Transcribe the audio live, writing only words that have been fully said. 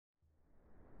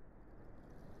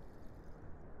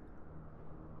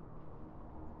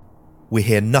We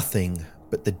hear nothing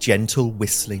but the gentle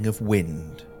whistling of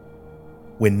wind.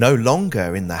 We're no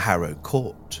longer in the Harrow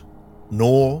Court,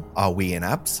 nor are we in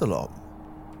Absalom.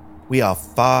 We are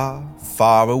far,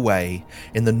 far away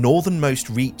in the northernmost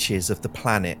reaches of the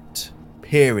planet,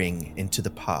 peering into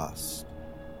the past.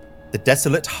 The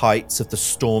desolate heights of the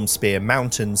Stormspear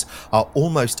Mountains are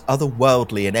almost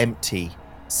otherworldly and empty,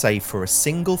 save for a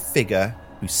single figure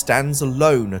who stands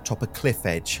alone atop a cliff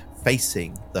edge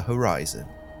facing the horizon.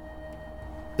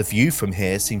 The view from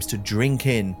here seems to drink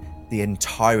in the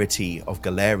entirety of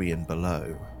Golarion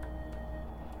below.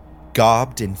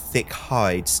 Garbed in thick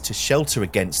hides to shelter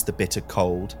against the bitter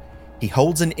cold, he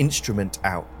holds an instrument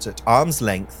out at arm's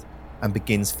length and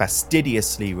begins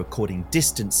fastidiously recording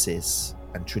distances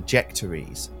and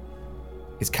trajectories.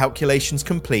 His calculations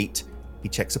complete, he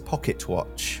checks a pocket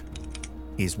watch.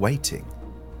 He is waiting.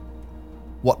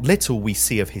 What little we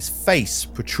see of his face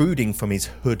protruding from his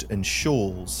hood and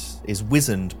shawls is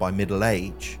wizened by middle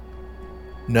age.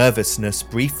 Nervousness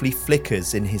briefly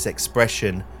flickers in his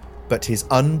expression, but his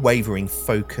unwavering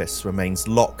focus remains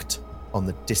locked on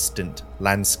the distant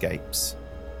landscapes.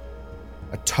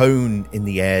 A tone in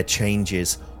the air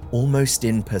changes almost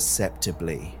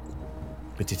imperceptibly,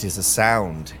 but it is a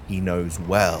sound he knows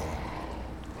well.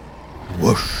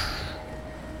 Whoosh!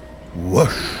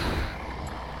 Whoosh!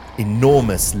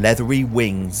 Enormous leathery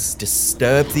wings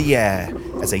disturb the air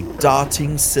as a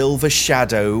darting silver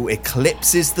shadow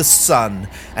eclipses the sun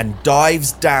and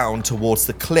dives down towards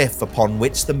the cliff upon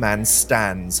which the man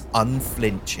stands,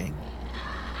 unflinching.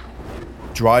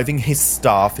 Driving his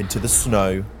staff into the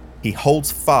snow, he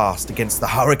holds fast against the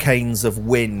hurricanes of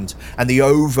wind and the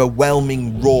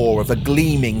overwhelming roar of a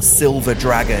gleaming silver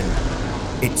dragon,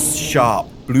 its sharp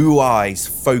blue eyes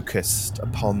focused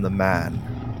upon the man.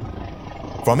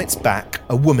 From its back,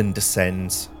 a woman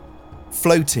descends,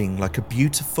 floating like a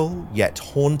beautiful yet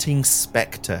haunting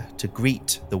spectre to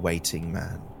greet the waiting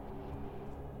man.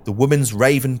 The woman's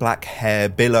raven black hair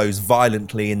billows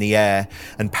violently in the air,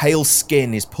 and pale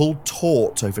skin is pulled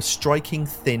taut over striking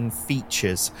thin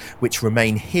features which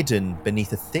remain hidden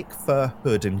beneath a thick fur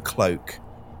hood and cloak.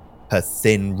 Her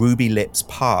thin ruby lips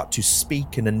part to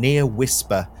speak in a near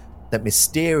whisper that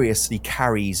mysteriously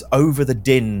carries over the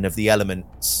din of the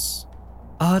elements.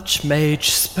 Archmage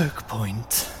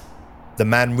Spokepoint. The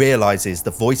man realizes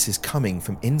the voice is coming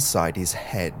from inside his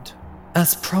head.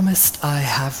 As promised, I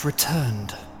have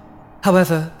returned.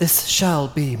 However, this shall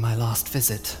be my last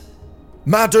visit.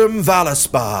 Madam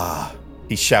Valaspar,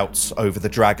 he shouts over the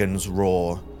dragon's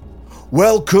roar.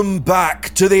 Welcome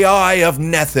back to the Eye of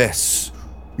Nethys.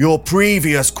 Your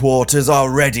previous quarters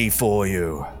are ready for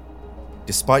you.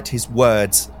 Despite his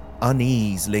words,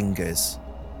 unease lingers.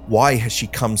 Why has she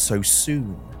come so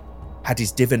soon? Had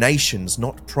his divinations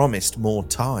not promised more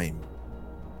time?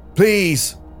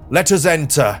 Please, let us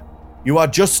enter. You are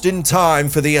just in time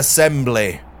for the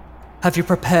assembly. Have you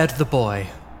prepared the boy?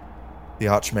 The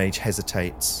Archmage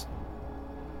hesitates.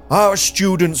 Our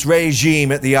students'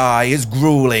 regime at the Eye is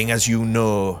grueling, as you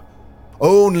know.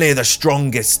 Only the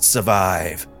strongest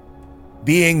survive.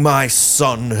 Being my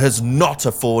son has not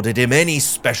afforded him any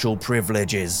special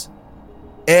privileges.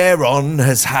 Aeron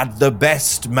has had the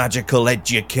best magical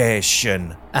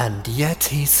education. And yet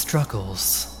he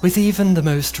struggles with even the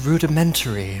most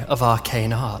rudimentary of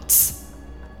arcane arts.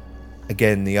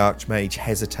 Again, the Archmage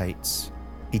hesitates.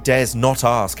 He dares not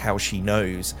ask how she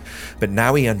knows, but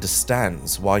now he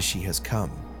understands why she has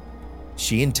come.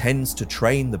 She intends to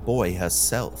train the boy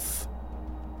herself.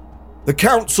 The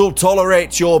council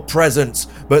tolerates your presence,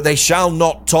 but they shall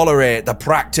not tolerate the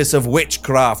practice of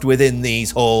witchcraft within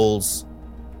these halls.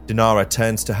 Dinara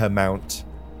turns to her mount,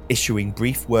 issuing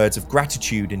brief words of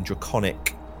gratitude in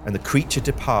Draconic, and the creature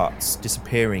departs,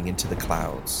 disappearing into the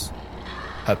clouds.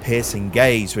 Her piercing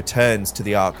gaze returns to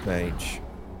the Archmage.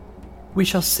 We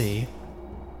shall see.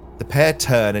 The pair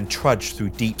turn and trudge through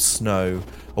deep snow,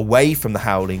 away from the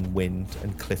howling wind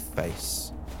and cliff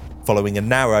face. Following a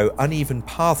narrow, uneven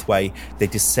pathway, they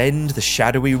descend the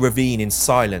shadowy ravine in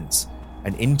silence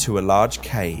and into a large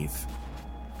cave.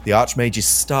 The Archmage's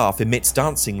staff emits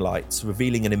dancing lights,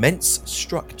 revealing an immense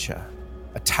structure.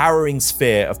 A towering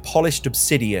sphere of polished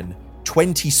obsidian,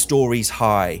 20 stories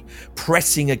high,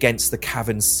 pressing against the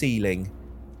cavern's ceiling.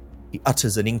 He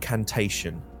utters an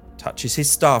incantation, touches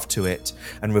his staff to it,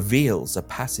 and reveals a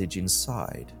passage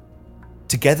inside.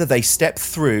 Together they step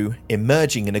through,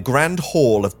 emerging in a grand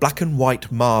hall of black and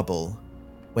white marble,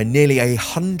 where nearly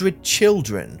 100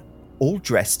 children, all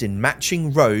dressed in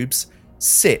matching robes,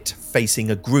 sit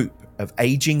facing a group of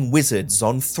aging wizards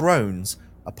on thrones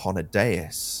upon a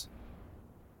dais.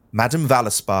 Madame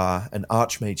Valispar and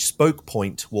Archmage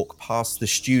Spokepoint walk past the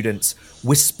students.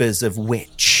 Whispers of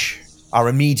witch are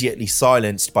immediately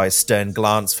silenced by a stern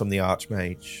glance from the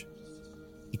Archmage.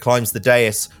 He climbs the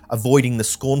dais, avoiding the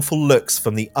scornful looks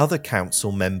from the other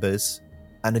council members,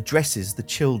 and addresses the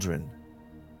children.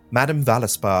 Madame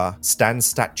Valispar stands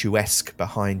statuesque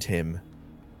behind him.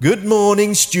 Good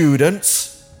morning,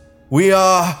 students. We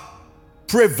are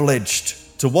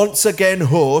privileged to once again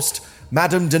host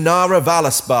Madame Dinara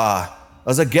Valispar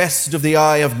as a guest of the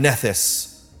Eye of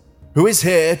Nethys, who is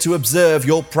here to observe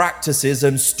your practices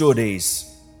and studies.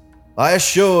 I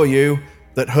assure you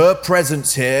that her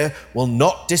presence here will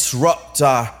not disrupt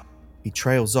our... He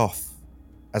trails off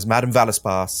as Madame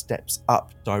Valispar steps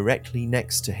up directly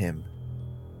next to him.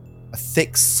 A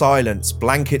thick silence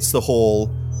blankets the hall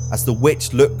as the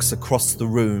witch looks across the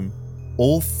room,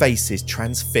 all faces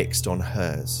transfixed on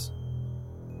hers.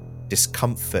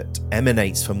 Discomfort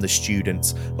emanates from the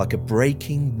students like a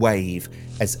breaking wave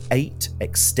as 8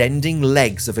 extending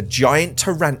legs of a giant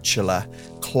tarantula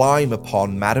climb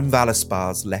upon Madame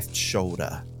Valispar's left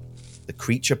shoulder. The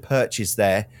creature perches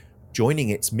there, joining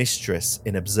its mistress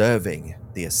in observing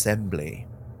the assembly.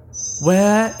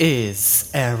 Where is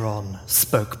Aaron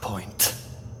Spokepoint?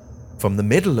 From the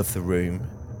middle of the room,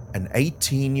 an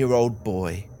 18-year-old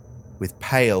boy with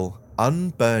pale,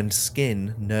 unburned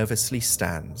skin nervously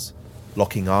stands,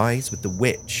 locking eyes with the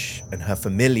witch and her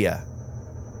familiar.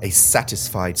 A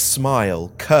satisfied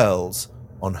smile curls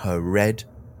on her red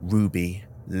ruby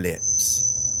lips.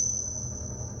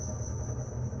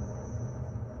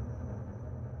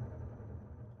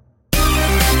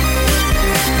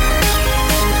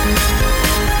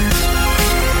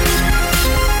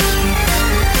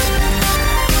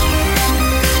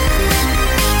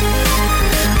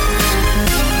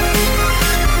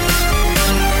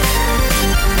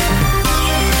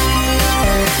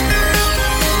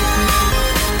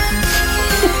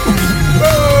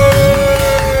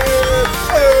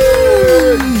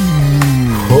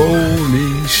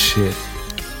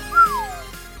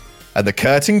 And the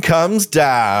curtain comes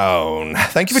down.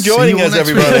 Thank you for joining us,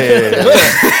 everybody.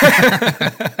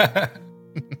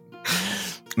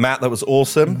 Matt, that was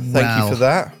awesome. Thank you for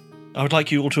that. I would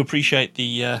like you all to appreciate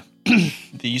the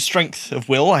the strength of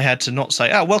will. I had to not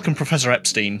say, welcome Professor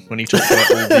Epstein, when he talked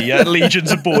about all the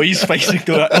legions of boys facing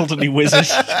the elderly wizard.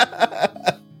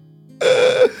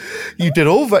 You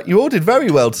all did very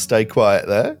well to stay quiet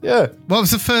there. Yeah. What's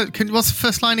the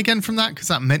first line again from that? Because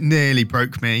that nearly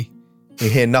broke me. You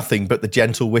hear nothing but the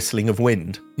gentle whistling of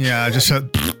wind. Yeah, I just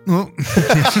heard...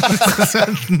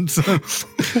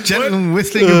 gentle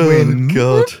whistling of wind.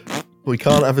 God. We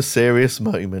can't have a serious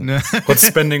moment. No. What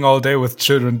spending all day with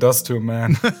children does to a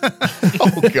man.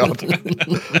 Oh,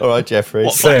 God. All right, Jeffrey.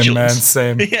 Same, man,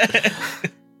 same. Yeah.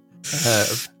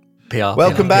 PR.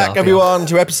 Welcome back, everyone,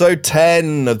 to episode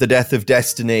 10 of The Death of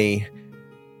Destiny.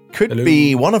 Could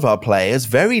be one of our players'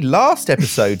 very last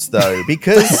episodes, though,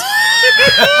 because...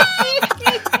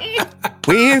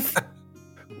 We've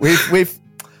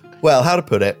well, how to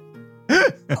put it?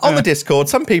 On the Discord,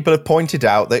 some people have pointed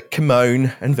out that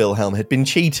Kimone and Wilhelm had been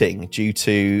cheating due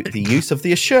to the use of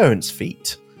the assurance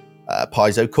feat.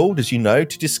 Paizo called, as you know,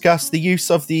 to discuss the use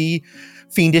of the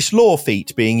fiendish law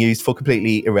feat being used for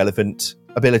completely irrelevant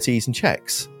abilities and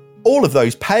checks. All of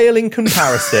those pale in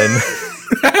comparison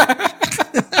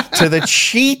to the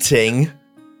cheating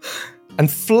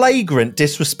and flagrant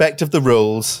disrespect of the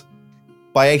rules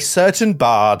by a certain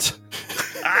bard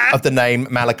of the name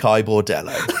Malachi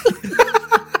Bordello.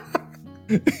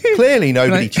 Clearly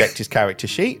nobody checked his character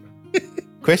sheet.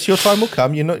 Chris, your time will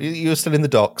come. You're still in the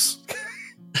docks.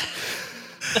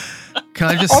 Can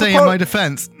I just say in my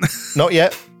defense? Not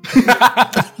yet.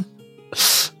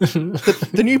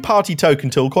 The new party token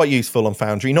tool, quite useful on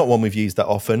Foundry. Not one we've used that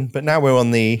often, but now we're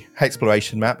on the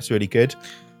exploration map. It's really good.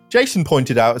 Jason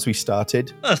pointed out as we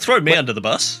started. Throw me under the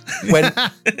bus.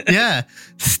 Yeah,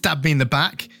 stab me in the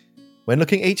back. When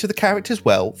looking at each of the characters'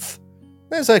 wealth,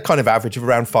 there's a kind of average of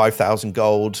around 5,000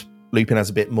 gold. Lupin has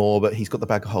a bit more, but he's got the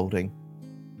bag of holding.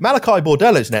 Malachi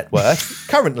Bordello's net worth,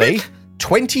 currently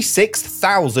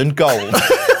 26,000 gold.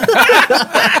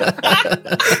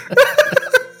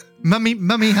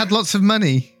 Mummy had lots of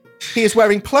money. He is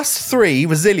wearing +3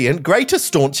 resilient greater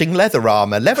staunching leather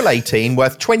armor, level 18,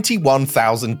 worth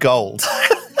 21,000 gold.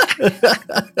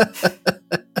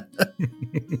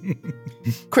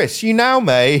 Chris, you now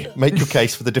may make your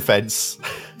case for the defense.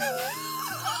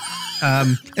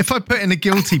 If I put in a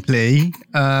guilty plea,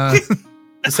 the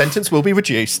sentence will be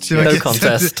reduced. No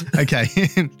contest. Okay.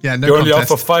 Yeah, no You're only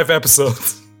contest. out for 5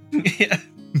 episodes. Yeah.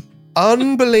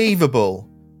 Unbelievable.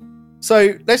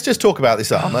 So let's just talk about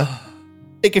this armor.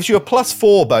 It gives you a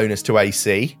 +4 bonus to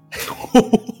AC.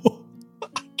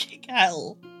 Fucking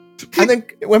hell. And then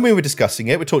when we were discussing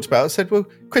it, we talked about it. I said, well,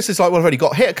 Chris is like, well, I've already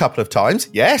got hit a couple of times.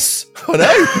 Yes, I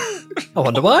know. I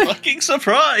wonder why. Fucking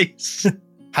surprise.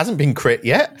 Hasn't been crit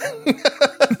yet.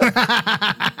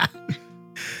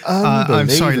 I'm sorry,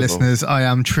 Unbelievable. listeners. I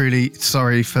am truly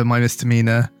sorry for my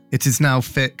misdemeanor. It is now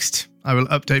fixed. I will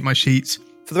update my sheets.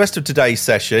 For the rest of today's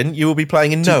session, you will be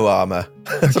playing in no armour.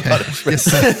 Okay. Yes,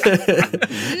 sir.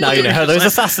 Now you know how those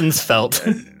assassins felt.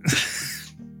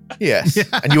 Yes.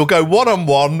 And you'll go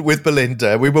one-on-one with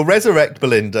Belinda. We will resurrect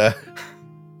Belinda.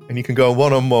 And you can go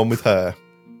one-on-one with her.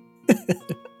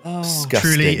 Disgusting.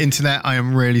 Truly, internet, I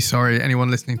am really sorry. Anyone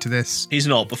listening to this? He's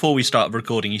not. Before we started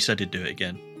recording, he said he'd do it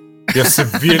again. You're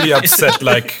severely upset,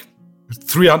 like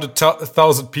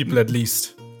 300,000 people at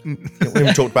least. We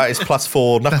haven't talked about his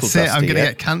 +4 knuckle That's it. I'm going to yet.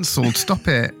 get cancelled. Stop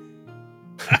it.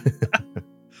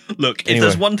 Look, if Anyway.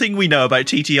 there's one thing we know about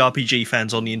TTRPG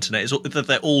fans on the internet, is that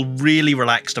they're all really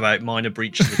relaxed about minor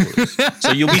breaches of the rules.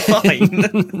 So you'll be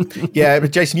fine. Yeah,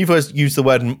 but Jason, you've always used the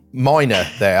word minor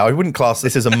there. I wouldn't class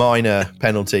this as a minor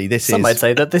penalty. This Some is might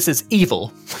say that this is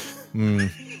evil.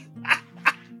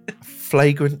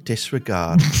 flagrant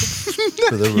disregard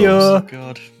for the rules. Pure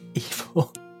God.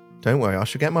 evil. Don't worry, I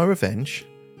shall get my revenge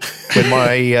when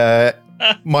my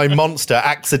my monster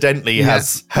accidentally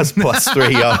has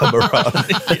 +3 armor on.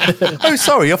 Oh,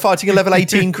 sorry, you're fighting a level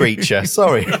 18 creature.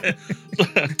 Sorry.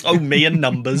 Oh, me and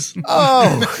numbers.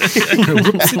 Oh,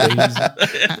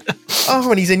 Whoopsie-daisy.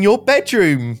 oh, and he's in your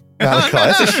bedroom, Malachi.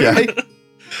 That's a shame.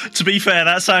 To be fair,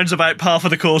 that sounds about par for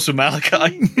the course of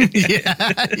Malachi. Yeah.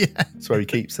 That's where he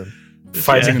keeps them.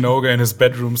 Fighting an ogre in his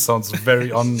bedroom sounds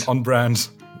very on brand.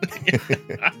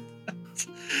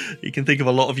 You can think of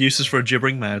a lot of uses for a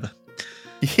gibbering mouther.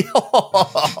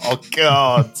 Oh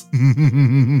God!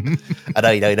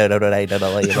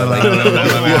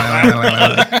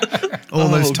 All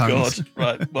those Oh, tongues. God.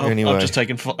 Right. Well, Anyway. I've just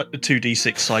taken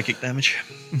 2d6 psychic damage.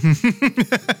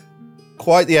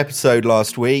 Quite the episode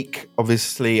last week.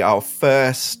 Obviously, our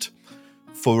first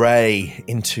foray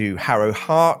into Harrow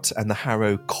Heart and the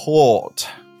Harrow Court.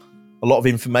 A lot of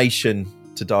information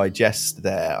to digest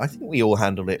there. I think we all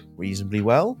handled it reasonably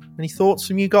well. Any thoughts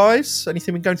from you guys?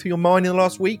 Anything been going through your mind in the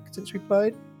last week since we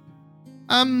played?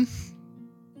 I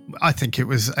think it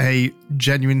was a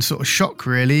genuine sort of shock,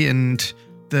 really, and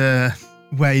the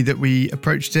way that we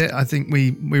approached it, I think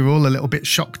we were all a little bit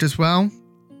shocked as well.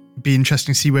 Be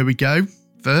interesting to see where we go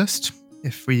first,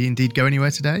 if we indeed go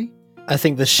anywhere today. I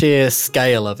think the sheer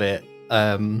scale of it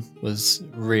was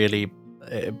really,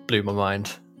 it blew my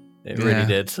mind. It really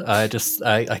Yeah. did.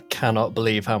 I cannot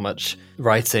believe how much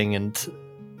writing and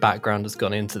background has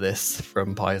gone into this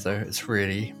from Paizo. It's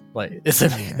really like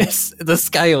it's the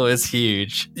scale is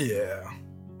huge. Yeah.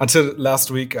 Until last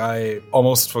week, I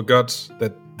almost forgot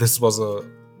that this was a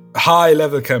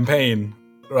high-level campaign,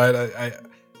 right?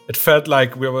 It felt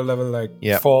like we were level like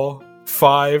Yeah. 4,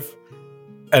 5,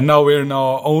 and now we're in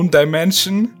our own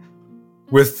dimension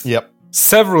with Yep.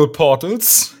 several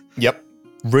portals. Yep.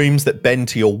 Rooms that bend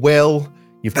to your will.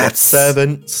 You've got That's-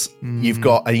 servants. You've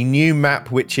got a new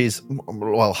map which is,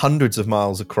 well, hundreds of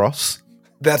miles across.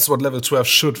 That's what level 12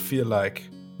 should feel like.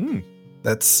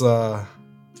 That's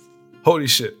holy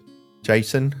shit.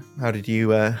 Jason, how did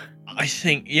you... I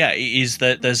think, yeah, it is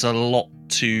that there's a lot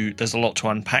to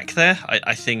unpack there.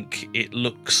 I think it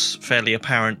looks fairly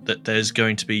apparent that there's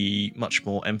going to be much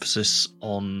more emphasis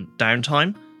on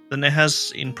downtime than there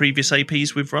has in previous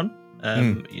APs we've run.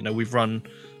 You know, we've run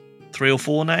 3 or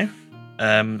 4 now,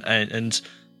 and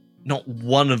not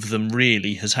one of them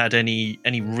really has had any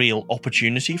real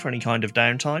opportunity for any kind of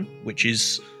downtime, which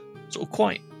is sort of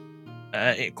quite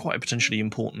a potentially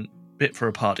important bit for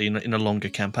a party in a longer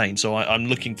campaign. So I'm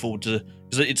looking forward to,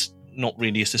 because it's not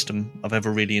really a system I've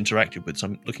ever really interacted with, so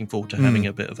I'm looking forward to having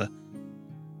a bit of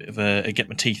a get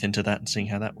my teeth into that and seeing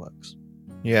how that works.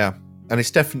 Yeah, and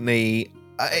it's definitely...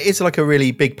 It's like a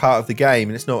really big part of the game,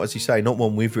 and it's not, as you say, not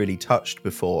one we've really touched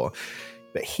before.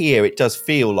 But here it does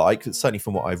feel like, certainly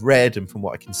from what I've read and from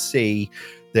what I can see,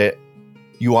 that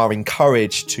you are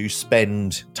encouraged to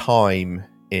spend time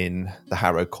in the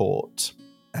Harrow Court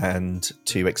and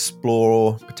to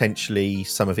explore potentially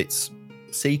some of its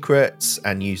secrets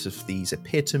and use of these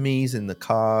epitomes in the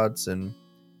cards. And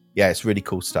yeah, it's really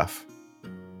cool stuff.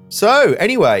 So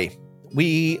anyway,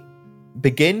 we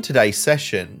begin today's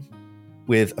session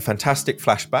with a fantastic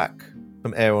flashback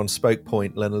from Aaron Spoke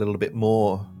Point, learn a little bit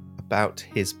more about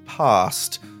his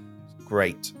past.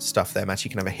 Great stuff there, Matt. You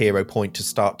can have a hero point to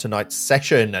start tonight's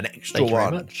session, an extra Thank you very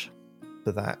one much.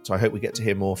 for that. So I hope we get to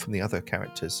hear more from the other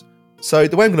characters. So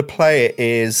the way I'm going to play it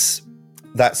is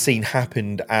that scene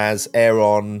happened as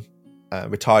Aaron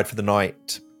retired for the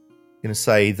night. I'm going to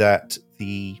say that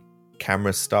the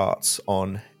camera starts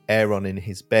on Aaron in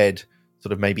his bed,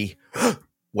 sort of maybe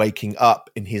waking up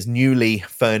in his newly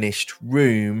furnished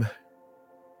room,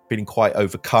 feeling quite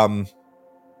overcome,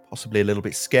 possibly a little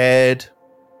bit scared,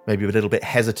 maybe a little bit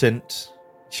hesitant,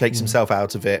 shakes himself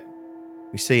out of it.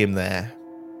 We see him there.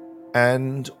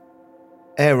 And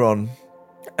Aaron,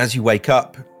 as you wake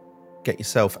up, get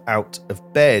yourself out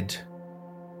of bed,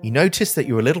 you notice that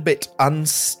you're a little bit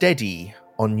unsteady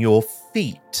on your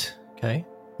feet. Okay.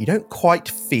 You don't quite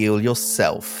feel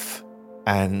yourself.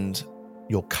 And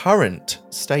your current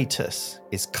status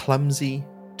is clumsy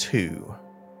 2.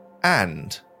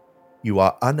 And you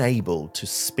are unable to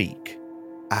speak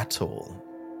at all.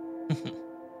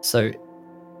 So,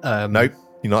 Nope,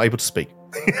 you're not able to speak.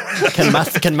 can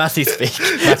Matty speak?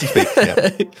 Matty speak,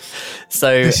 yeah.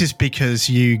 So This is because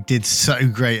you did so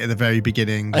great at the very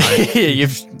beginning. Like, you're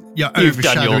you're you've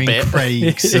done your overshadowing bit.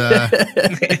 Craig's. Yeah,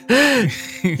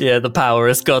 the power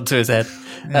has gone to his head.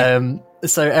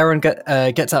 So Aaron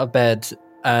gets out of bed,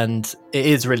 and it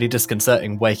is really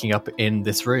disconcerting waking up in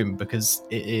this room because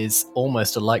it is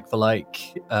almost a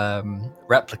like-for-like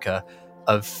replica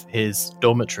of his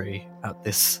dormitory at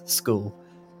this school.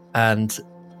 And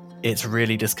it's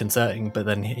really disconcerting, but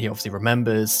then he obviously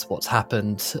remembers what's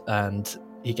happened, and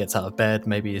he gets out of bed,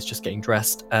 maybe he's just getting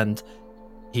dressed, and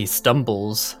he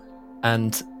stumbles,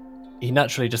 and he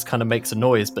naturally just kind of makes a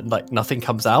noise, but like nothing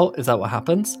comes out. Is that what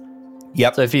happens?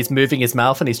 Yep. So if he's moving his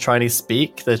mouth and he's trying to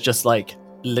speak, there's just like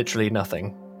literally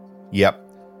nothing. Yep.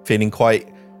 Feeling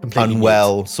quite Completely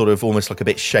unwell, sort of almost like a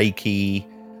bit shaky.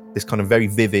 This kind of very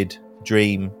vivid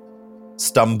dream.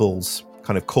 Stumbles,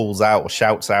 kind of calls out or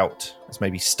shouts out as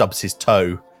maybe stubs his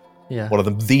toe. Yeah. One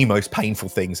of the most painful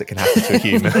things that can happen to a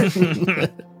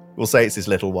human. We'll say it's his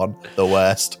little one, the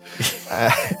worst.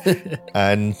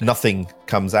 And nothing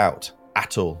comes out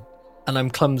at all. And I'm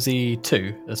clumsy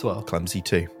too, as well. Clumsy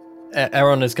too.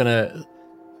 Aaron is going to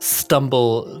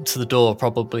stumble to the door,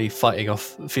 probably fighting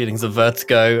off feelings of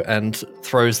vertigo, and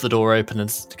throws the door open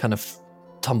and kind of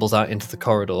tumbles out into the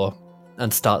corridor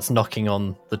and starts knocking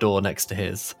on the door next to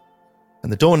his.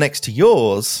 And the door next to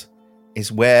yours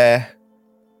is where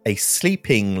a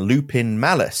sleeping Lupin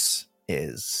Malice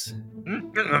is.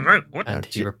 And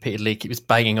he repeatedly keeps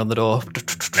banging on the door.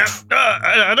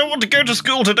 I don't want to go to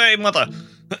school today, Mother.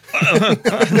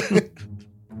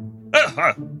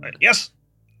 Yes?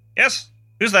 Yes?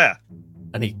 Who's there?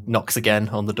 And he knocks again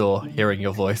on the door, hearing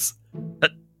your voice.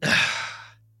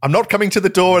 I'm not coming to the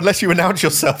door unless you announce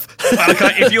yourself.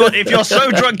 Malachi, if you're so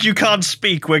drunk you can't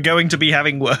speak, we're going to be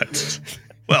having words.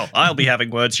 Well, I'll be having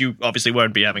words. You obviously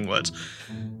won't be having words.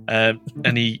 And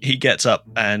he gets up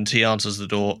and he answers the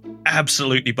door,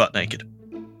 absolutely butt naked.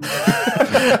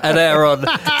 And Aaron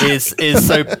is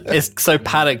so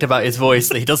panicked about his voice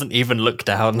that he doesn't even look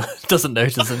down, doesn't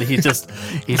notice, and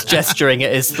he's gesturing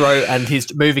at his throat and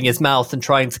he's moving his mouth and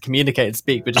trying to communicate and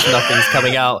speak, but just nothing's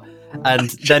coming out.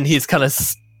 And then he's kind of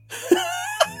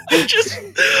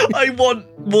I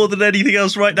want more than anything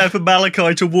else right now for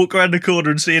Malachi to walk around the corner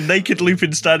and see a naked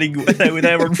Lupin standing there with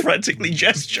Aaron frantically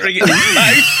gesturing at his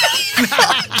mouth.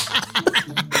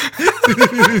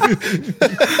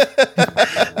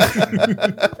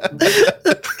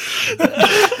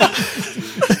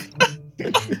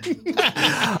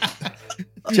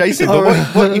 Jason, but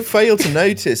what you fail to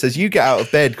notice as you get out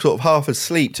of bed, sort of half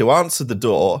asleep, to answer the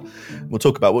door, we'll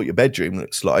talk about what your bedroom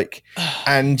looks like,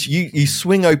 and you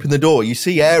swing open the door, you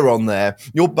see Aaron there,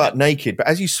 you're butt naked, but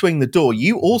as you swing the door,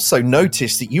 you also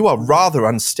notice that you are rather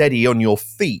unsteady on your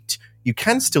feet. You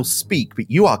can still speak, but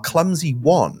you are clumsy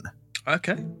 1.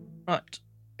 Okay, right.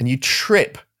 And you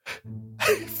trip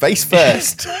face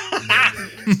first.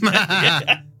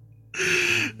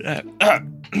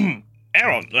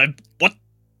 Aaron,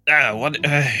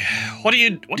 what are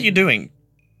you doing?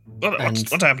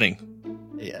 What's happening?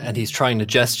 And he's trying to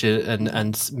gesture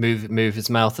and move his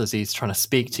mouth as he's trying to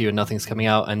speak to you, and nothing's coming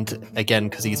out. And again,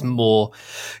 because he's more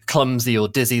clumsy or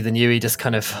dizzy than you, he just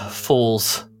kind of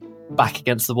falls back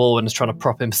against the wall and is trying to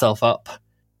prop himself up.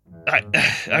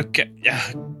 Okay.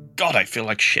 God, I feel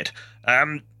like shit.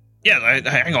 Hang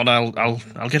on.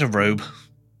 I'll get a robe.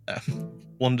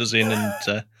 Wanders in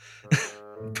and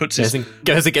puts his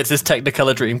goes and gets his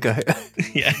Technicolor Dreamcoat.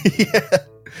 yeah.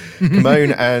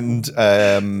 Timon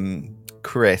and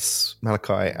Chris,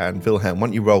 Malachi, and Wilhelm, why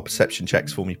don't you roll perception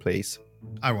checks for me, please?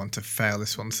 I want to fail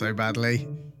this one so badly.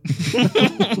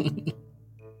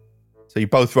 So you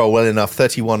both roll well enough,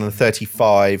 31 and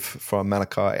 35 from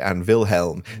Malachi and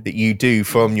Wilhelm, that you do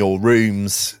from your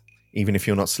rooms even if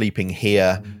you're not sleeping,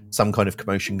 hear some kind of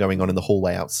commotion going on in the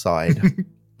hallway outside.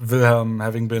 Wilhelm,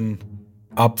 having been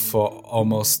up for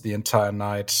almost the entire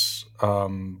night,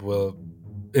 will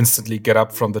instantly get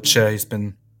up from the chair he's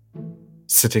been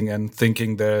sitting in,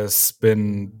 thinking there's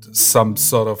been some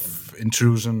sort of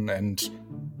intrusion,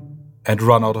 and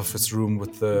run out of his room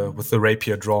with the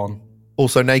rapier drawn.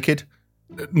 Also naked?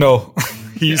 No,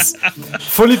 he's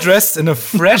fully dressed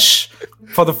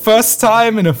for the first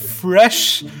time in a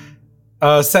fresh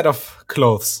set of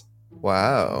clothes.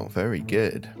 Wow, very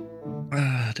good.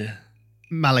 Ah, dear.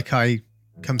 Malachi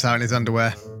comes out in his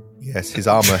underwear Yes, his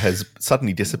armor has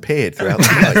suddenly disappeared throughout the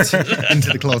night.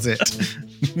 into the closet.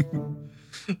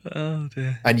 Oh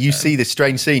dear. And you see this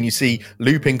strange scene. You see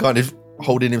Lupin kind of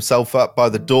holding himself up by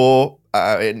the door,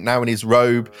 now in his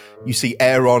robe. You see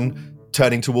Aaron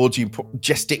turning towards you,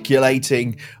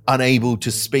 gesticulating, unable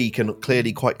to speak, and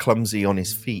clearly quite clumsy on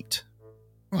his feet.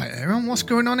 Right, Aaron, what's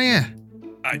going on here?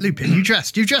 Lupin, you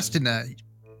dressed in there.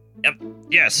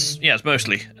 Yes,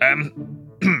 mostly.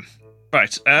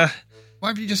 Right. Why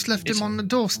have you just left him on the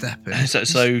doorstep?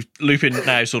 So Lupin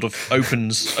now sort of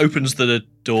opens the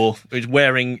door. He's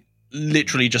wearing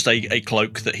literally just a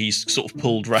cloak that he's sort of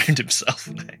pulled round himself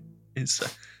now. It's,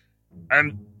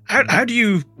 how do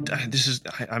you?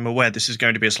 I'm aware this is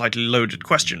going to be a slightly loaded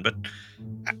question, but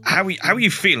how are you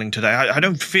feeling today? I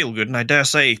don't feel good, and I dare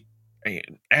say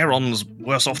Aaron's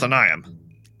worse off than I am.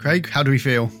 Craig, how do we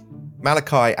feel?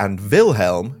 Malachi and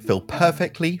Wilhelm feel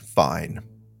perfectly fine.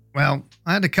 Well,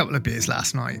 I had a couple of beers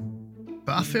last night,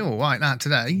 but I feel all right now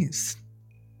today.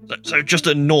 So just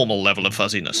a normal level of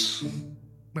fuzziness.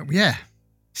 Well, yeah.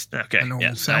 Okay. A normal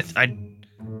Yeah. self. I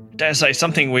dare say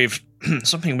something we've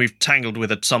tangled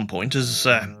with at some point is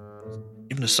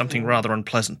given us something rather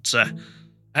unpleasant.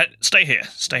 Stay here.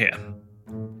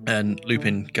 And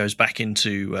Lupin goes back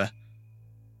into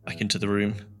the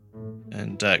room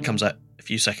and comes out a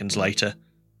few seconds later,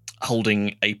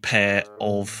 holding a pair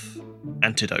of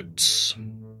antidotes.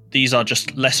 These are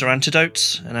just lesser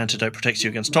antidotes. An antidote protects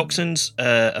you against toxins.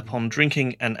 Upon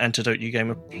drinking an antidote, you gain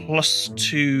a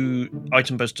 +2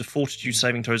 item bonus to fortitude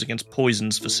saving throws against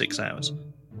poisons for 6 hours.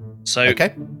 So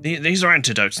Okay. these are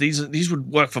antidotes. These would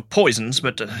work for poisons,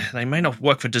 but they may not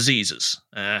work for diseases.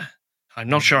 I'm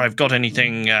not sure I've got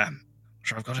anything.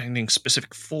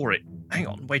 Specific for it. Hang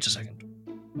on, wait a second.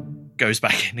 Goes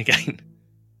back in again.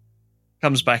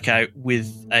 Comes back out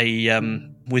with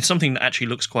with something that actually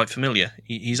looks quite familiar.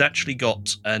 He's actually got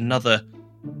another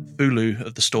Fulu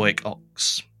of the Stoic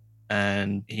Ox,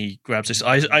 and he grabs this.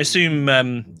 I assume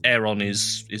Aaron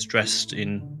is dressed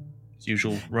in his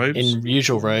usual robes. In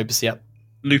usual robes, yep.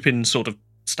 Lupin sort of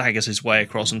staggers his way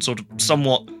across and sort of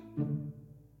somewhat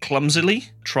clumsily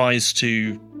tries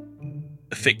to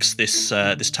affix this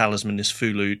talisman, this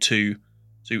Fulu, to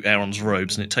Aaron's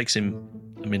robes, and it takes him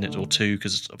a minute or two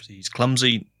because obviously he's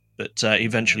clumsy, but he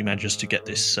eventually manages to get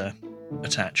this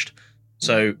attached.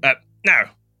 So now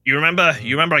you remember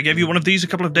I gave you one of these a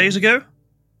couple of days ago.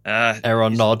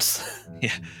 Aaron nods.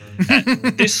 Yeah.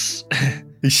 This.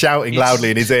 He's shouting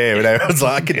loudly in his ear, and everyone's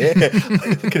like,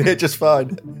 I can hear just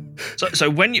fine. So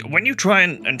when you try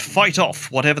and fight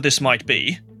off whatever this might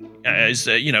be,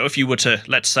 if you were to,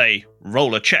 let's say,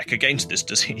 roll a check against this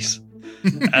disease,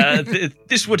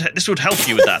 this would help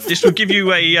you with that. This would give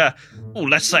you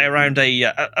let's say around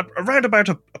about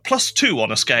a +2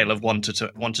 on a scale of 1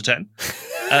 to 10.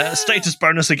 Status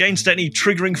bonus against any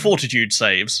triggering fortitude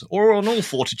saves, or on all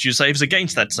fortitude saves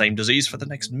against that same disease for the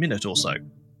next minute or so.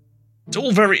 It's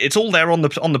all there on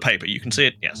the paper. You can see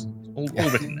it. Yes, all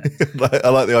written there. I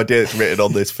like the idea it's written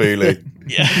on this Fulu.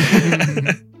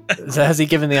 Yeah. So has he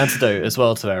given the antidote as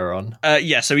well to Aaron?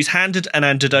 Yeah, so he's handed an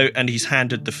antidote and he's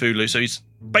handed the Fulu. So he's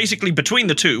basically between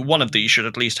the two, one of these should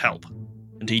at least help.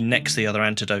 And he necks the other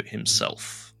antidote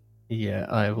himself. Yeah,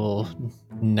 I will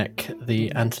neck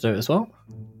the antidote as well.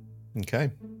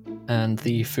 Okay. And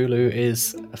the Fulu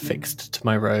is affixed to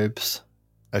my robes.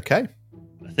 Okay.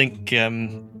 I think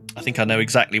I know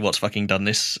exactly what's fucking done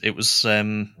this. It was I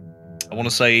want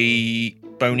to say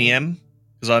Boney M,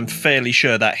 because I'm fairly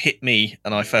sure that hit me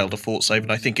and I failed a fort save,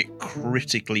 and I think it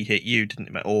critically hit you,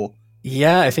 didn't it? Or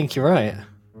yeah, I think you're right.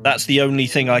 That's the only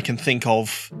thing I can think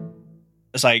of.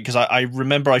 Because I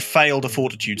remember I failed a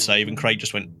fortitude save and Craig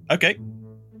just went, okay.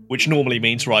 Which normally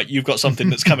means, right, you've got something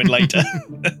that's coming later.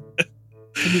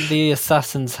 Didn't the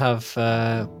assassins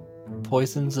have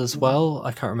poisons as well?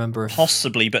 I can't remember if...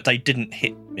 Possibly, but they didn't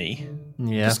hit me.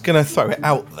 Yeah. Just going to throw it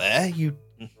out there. You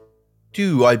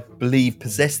do, I believe,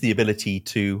 possess the ability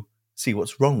to see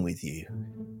what's wrong with you.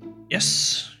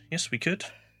 Yes, we could.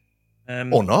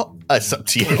 Or not. It's up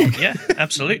to you. Yeah,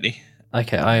 absolutely.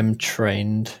 Okay, I am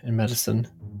trained in medicine.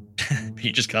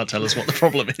 You just can't tell us what the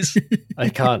problem is. I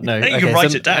can't know. You can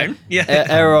write it down. Yeah.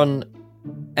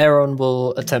 Aaron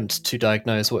will attempt to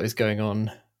diagnose what is going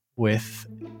on with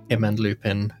him and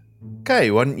Lupin. Okay,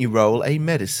 why don't you roll a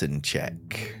medicine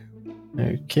check?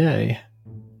 Okay.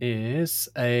 Is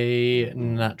a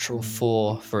natural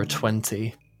 4 for a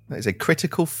 20. That is a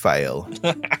critical fail.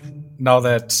 Now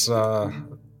that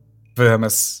Wilhelm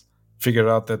has figured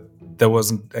out that there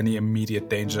wasn't any immediate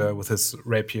danger with his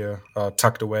rapier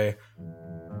tucked away,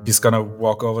 he's gonna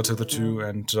walk over to the two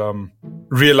and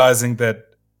realizing that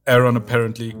Aaron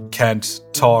apparently can't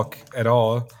talk at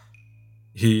all,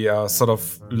 he sort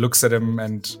of looks at him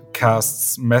and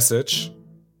casts message,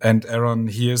 and Aaron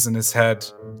hears in his head,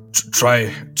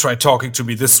 try talking to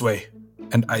me this way.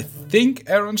 And I think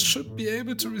Aaron should be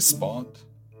able to respond.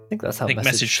 I think that's how I think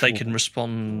message they can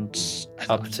respond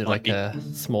up to like a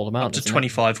small amount. Up to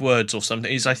 25 words or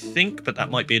something is, I think, but that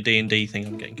might be a D&D thing.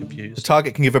 I'm getting The confused.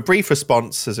 target can give a brief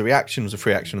response as a reaction as a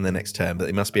free action on their next turn, but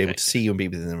they must be able to see you and be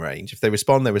within the range. If they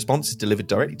respond, their response is delivered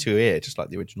directly to your ear, just like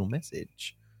the original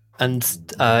message. And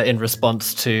in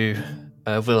response to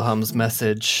Wilhelm's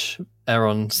message,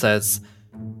 Aaron says,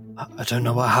 I don't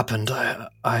know what happened.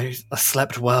 I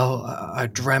slept well. I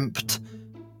dreamt.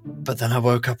 But then I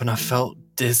woke up and I felt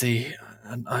dizzy.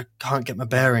 And I can't get my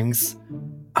bearings.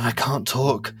 And I can't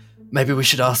talk. Maybe we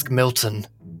should ask Milton.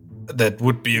 That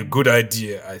would be a good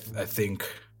idea, I think.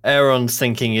 Aaron's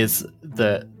thinking is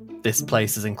that this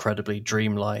place is incredibly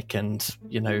dreamlike and,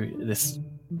 you know, this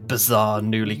bizarre,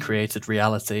 newly created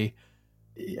reality.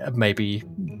 Maybe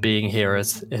being here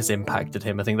has impacted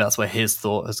him. I think that's where his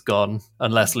thought has gone,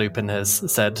 unless Lupin has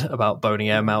said about boning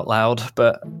him out loud.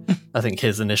 But I think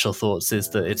his initial thoughts is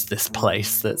that it's this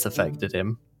place that's affected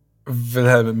him.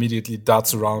 Wilhelm immediately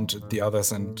darts around at the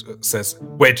others and says,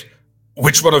 wait,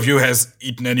 which one of you has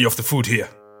eaten any of the food here?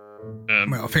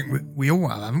 Well, I think we all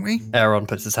have, haven't we? Aaron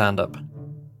puts his hand up.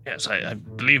 Yes, I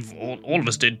believe all of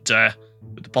us did,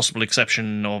 with the possible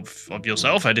exception of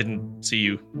yourself. I didn't see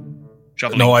you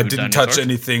shoveling No, I food didn't down your touch throat.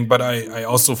 anything, but I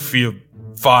also feel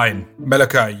fine.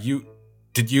 Malachi,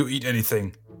 did you eat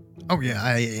anything? Oh, yeah,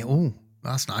 I ate it all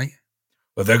last night.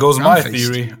 Well, there goes my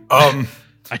Round-faced. theory.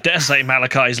 I dare say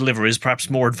Malachi's liver is perhaps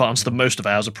more advanced than most of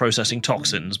ours at processing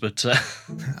toxins, but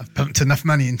I've pumped enough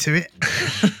money into it.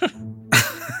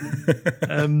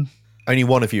 Only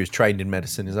one of you is trained in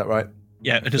medicine, is that right?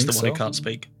 yeah, it is the think one who so. can't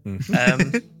speak.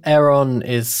 Aaron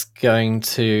is going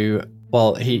to...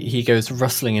 Well, he goes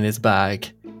rustling in his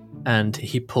bag and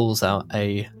he pulls out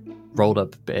a rolled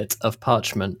up bit of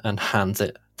parchment and hands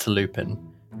it to Lupin.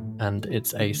 And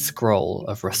it's a scroll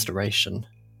of restoration.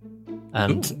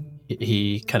 And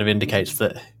he kind of indicates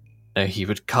that he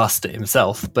would cast it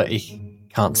himself, but he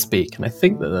can't speak. And I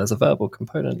think that there's a verbal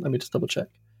component. Let me just double check.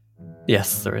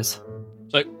 Yes, there is.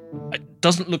 So it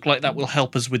doesn't look like that will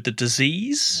help us with the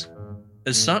disease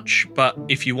as such, but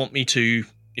if you want me to...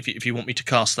 If you want me to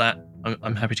cast that,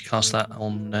 I'm happy to cast that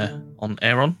on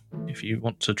Aaron. If you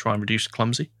want to try and reduce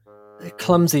clumsy,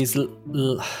 Clumsy's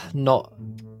not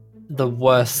the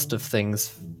worst of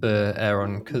things for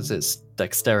Aaron because it's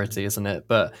dexterity, isn't it?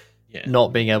 But yeah.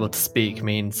 not being able to speak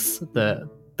means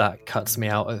that cuts me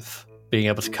out of being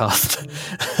able to cast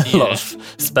a lot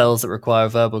of spells that require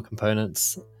verbal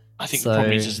components. I think the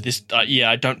problem is this.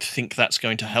 I don't think that's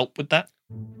going to help with that.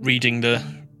 Reading the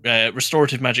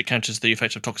restorative magic counters the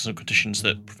effect of toxins and conditions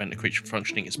that prevent the creature from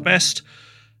functioning its best.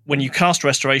 When you cast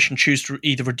restoration, choose to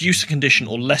either reduce a condition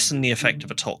or lessen the effect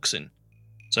of a toxin.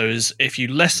 So if you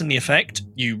lessen the effect,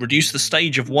 you reduce the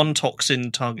stage of one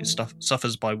toxin target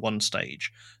suffers by one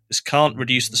stage. This can't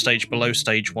reduce the stage below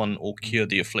stage 1 or cure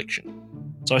the affliction.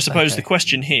 So I suppose the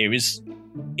question here is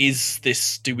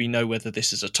this, do we know whether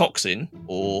this is a toxin,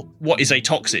 or what is a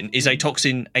toxin? Is a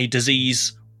toxin a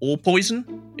disease or poison?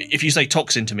 If you say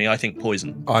toxin to me, I think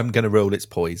poison. I'm going to roll its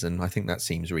poison. I think that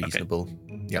seems reasonable.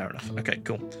 Yeah. Fair enough. Okay,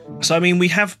 cool. So, I mean, we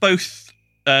have both...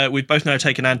 we've both now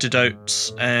taken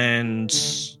antidotes, and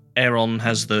Aaron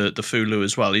has the Fulu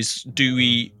as well.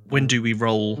 When do we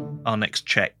roll our next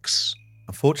checks?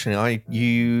 Unfortunately,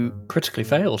 you... Critically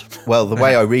failed. Well, the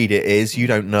way I read it is you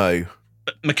don't know.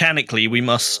 But mechanically, we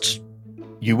must...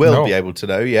 You will No. be able to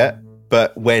know, yeah.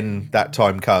 But when that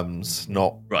time comes,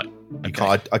 not... Right. You Okay.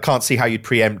 can't, I can't see how you'd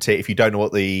preempt it if you don't know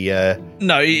what the...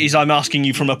 No, I'm asking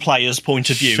you from a player's point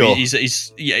of view. Sure.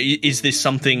 Is this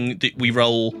something that we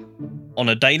roll on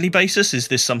a daily basis? Is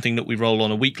this something that we roll on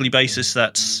a weekly basis?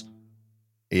 That's...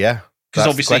 Yeah. 'Cause That's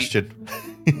obviously- the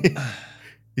question.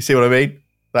 You see what I mean?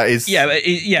 That is...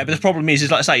 But the problem is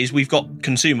like I say, is we've got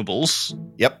consumables.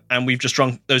 Yep. And we've just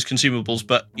drunk those consumables,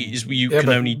 but you can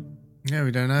but- only... Yeah,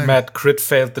 we don't know. Matt crit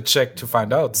failed the check to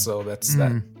find out, so that's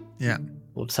that. Yeah.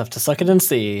 We'll just have to suck it and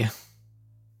see.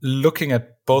 Looking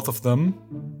at both of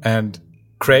them, and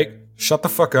Craig, shut the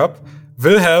fuck up.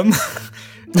 Wilhelm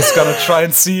is gonna try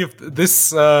and see if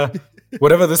this,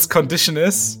 whatever this condition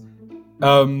is,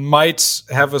 might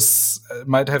have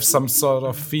some sort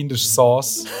of fiendish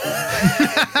sauce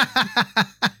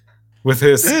with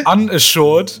his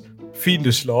unassured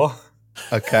fiendish law.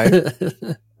 Okay.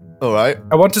 All right.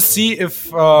 I want to see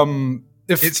if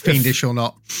It's fiendish or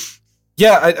not.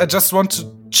 Yeah, I just want to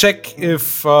check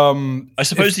if. I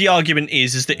suppose the argument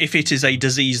is that if it is a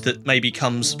disease that maybe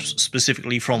comes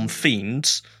specifically from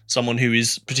fiends, someone who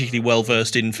is particularly well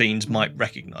versed in fiends might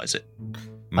recognise it.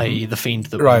 I.e. the fiend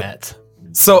that Right. we met.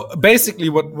 So basically,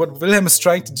 what Wilhelm is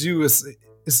trying to do is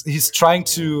he's trying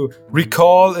to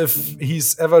recall if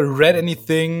he's ever read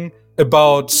anything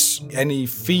about any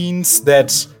fiends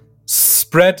that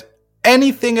spread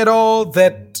anything at all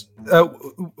that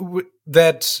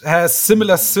that has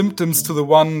similar symptoms to the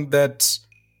ones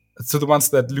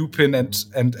that Lupin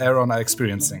and Aaron are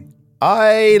experiencing.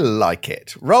 I like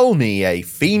it. Roll me a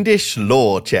fiendish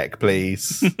lore check,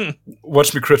 please.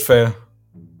 Watch me crit fail.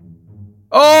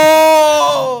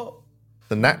 Oh!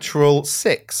 The natural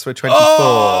 6 for 24.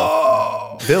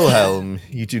 Oh! Wilhelm,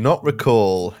 you do not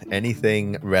recall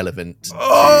anything relevant to the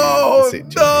Oh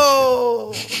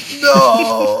situation.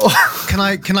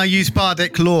 no! Can I use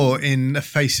bardic law in the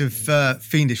face of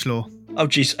fiendish law? Oh,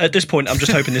 jeez. At this point, I'm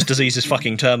just hoping this disease is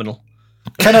fucking terminal.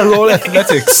 Can I roll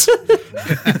athletics?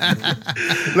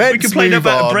 Let's We complain move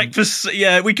about on. a breakfast.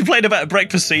 Yeah, we complain about a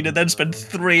breakfast scene and then spend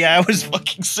 3 hours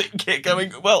fucking sitting here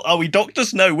going, "Well, are we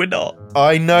doctors? No, we're not."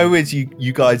 I know as you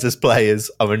guys as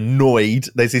players are annoyed.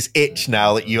 There's this itch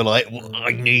now that you're like, well,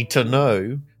 I need to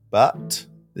know. But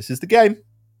this is the game.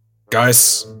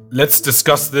 Guys, let's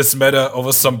discuss this matter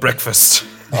over some breakfast.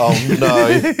 Oh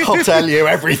no! I'll tell you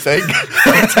everything.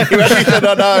 I'll tell you everything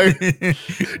I know.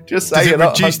 Just say Does it you're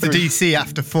not reduce the hungry. DC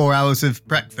after 4 hours of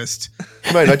breakfast?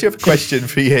 Moan, I do have a question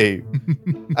for you.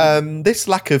 This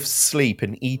lack of sleep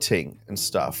and eating and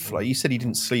stuff, like you said, you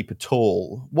didn't sleep at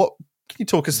all. What can you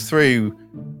talk us through?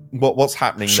 What's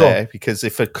happening Sure. there? Because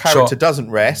if a character Sure.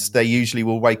 doesn't rest, they usually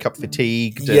will wake up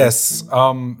fatigued. and- Yes,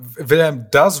 Wilhelm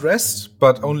does rest,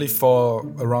 but only for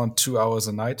around 2 hours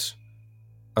a night.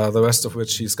 The rest of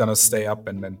which he's gonna stay up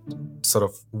and then sort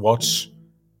of watch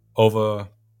over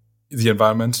the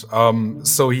environment.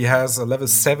 So he has a level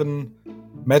 7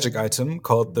 magic item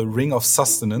called the Ring of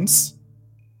Sustenance,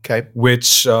 Okay.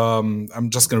 which I'm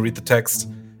just gonna read the text.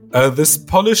 This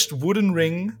polished wooden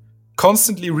ring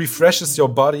constantly refreshes your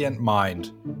body and mind.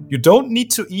 You don't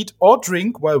need to eat or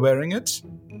drink while wearing it,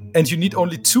 and you need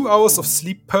only 2 hours of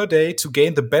sleep per day to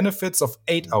gain the benefits of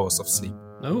 8 hours of sleep.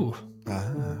 Oh.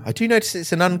 I do notice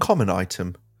it's an uncommon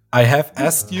item. I have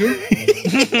asked you.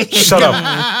 Shut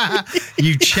up.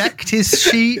 You checked his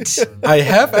sheet. I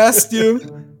have asked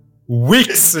you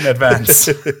weeks in advance.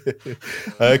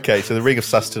 Okay, so the ring of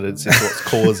sustenance is what's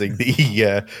causing the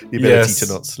ability Yes. to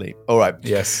not sleep. All right.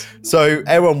 Yes. So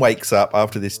Aaron wakes up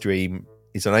after this dream.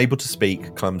 He's unable to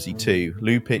speak, clumsy too.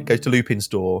 Lupin goes to Lupin's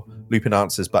door. Lupin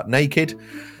answers, but naked.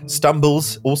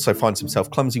 Stumbles, also finds himself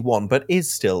clumsy 1, but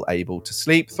is still able to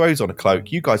sleep. Throws on a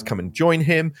cloak. You guys come and join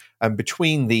him. And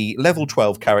between the level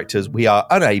 12 characters, we are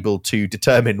unable to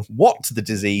determine what the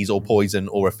disease or poison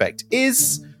or effect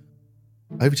is.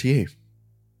 Over to you.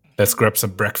 Let's grab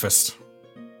some breakfast.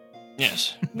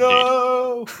 Yes.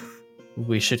 No!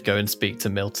 We should go and speak to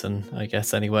Milton, I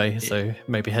guess, anyway. So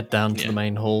maybe head down to Yeah. the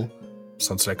main hall.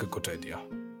 Sounds like a good idea.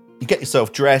 You get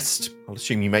yourself dressed. I'll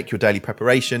assume you make your daily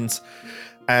preparations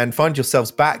and find yourselves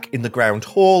back in the ground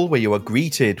hall where you are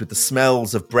greeted with the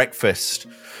smells of breakfast.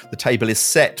 The table is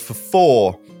set for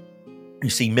 4.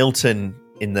 You see Milton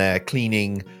in there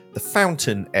cleaning the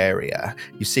fountain area.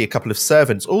 You see a couple of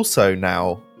servants also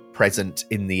now present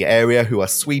in the area who are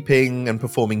sweeping and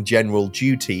performing general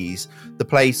duties. The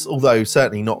place, although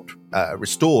certainly not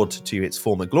restored to its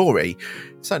former glory,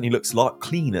 certainly looks a lot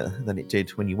cleaner than it did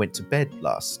when you went to bed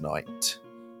last night.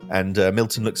 And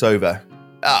Milton looks over.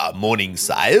 Morning,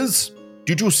 sires.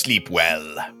 Did you sleep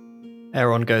well?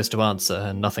 Aaron goes to answer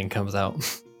and nothing comes out.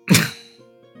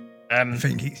 I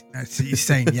think he's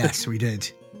saying yes, we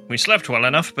did. We slept well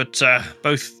enough, but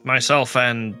both myself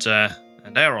and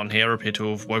Aaron here appear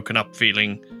to have woken up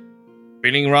feeling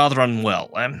rather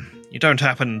unwell. You don't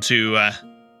happen to,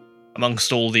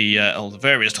 amongst all the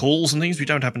various halls and things, we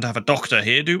don't happen to have a doctor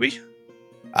here, do we?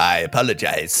 I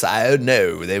apologize, sire.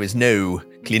 No, there is no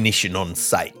clinician on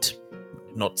site.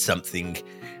 Not something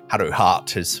Harrow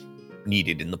Hart has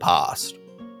needed in the past.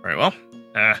 Very well.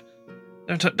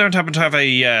 Don't happen to have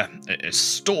a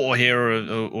store here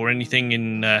or anything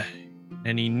in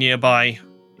any nearby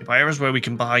areas where we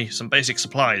can buy some basic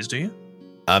supplies, do you?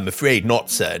 I'm afraid not,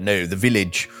 sir. No, the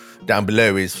village down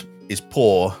below is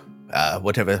poor.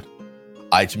 Whatever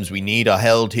items we need are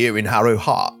held here in Harrow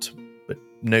Heart, but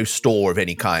no store of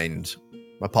any kind.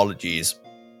 Apologies.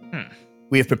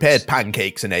 We have prepared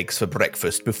pancakes and eggs for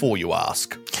breakfast before you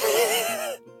ask.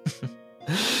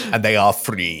 And they are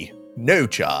free. No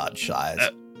charge,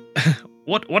 sires.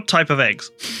 What type of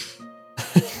eggs?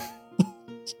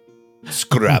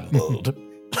 Scrambled.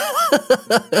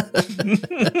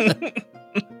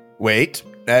 Wait.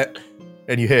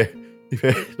 And you hear...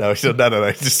 No,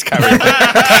 just carry on.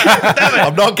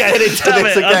 I'm not getting into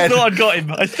this again. I thought I'd got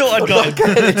him. I'm not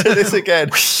getting into this again.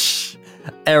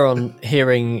 Aaron,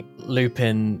 hearing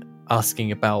Lupin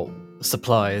asking about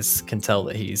supplies, can tell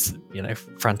that he's,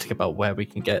 frantic about where we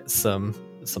can get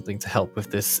something to help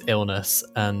with this illness.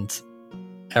 And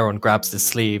Aaron grabs his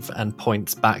sleeve and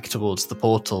points back towards the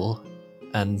portal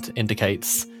and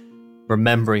indicates,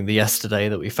 remembering the yesterday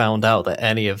that we found out that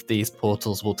any of these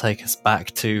portals will take us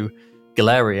back to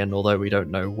Galarian, although we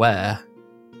don't know where.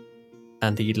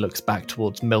 And he looks back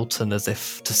towards Milton as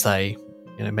if to say,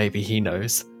 maybe he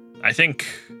knows. I think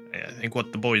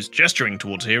what the boy's gesturing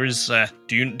towards here is,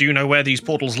 do you know where these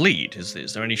portals lead?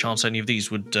 Is there any chance any of these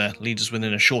would lead us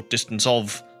within a short distance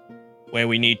of where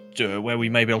we may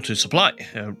be able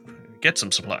to get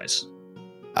some supplies?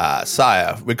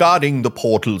 Sire, regarding the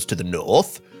portals to the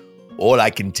north, all I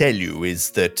can tell you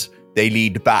is that they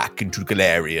lead back into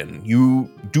Galarian. You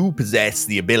do possess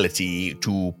the ability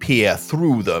to peer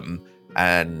through them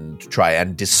and try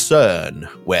and discern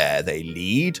where they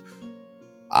lead.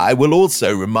 I will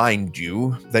also remind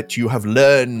you that you have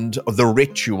learned of the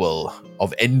ritual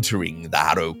of entering the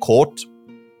Harrow Court.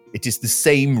 It is the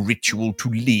same ritual to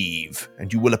leave,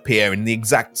 and you will appear in the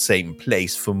exact same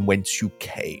place from whence you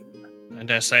came. I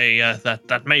dare say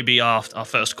that may be our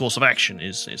first course of action,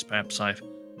 is perhaps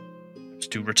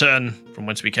to return from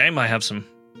whence we came. I have some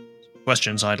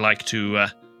questions I'd like to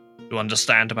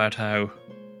understand about how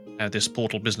this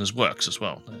portal business works as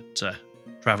well, that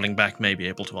travelling back may be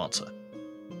able to answer.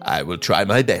 I will try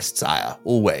my best, sire,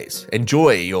 always.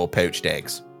 Enjoy your poached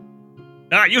eggs.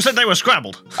 You said they were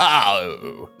scrambled.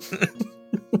 Oh.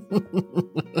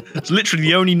 It's literally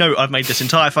the only note I've made this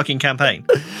entire fucking campaign.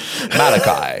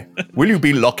 Malachi, will you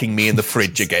be locking me in the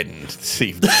fridge again this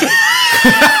evening?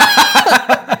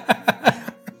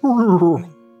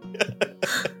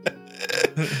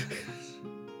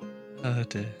 Oh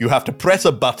dear. You have to press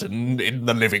a button in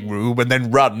the living room and then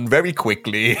run very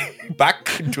quickly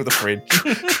back into the fridge.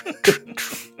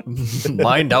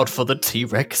 Mind out for the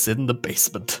T-Rex in the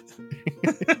basement.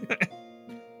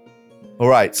 All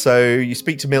right, so you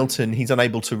speak to Milton. He's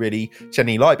unable to really shed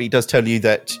any light, but he does tell you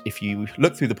that if you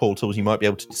look through the portals, you might be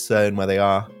able to discern where they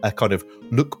are. A kind of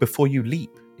look before you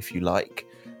leap, if you like.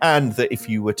 And that if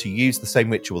you were to use the same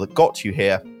ritual that got you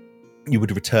here, you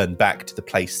would return back to the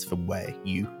place from where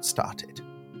you started.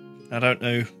 I don't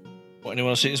know what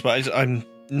anyone else is, but I'm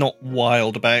not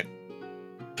wild about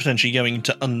potentially going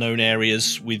into unknown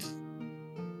areas with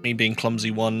me being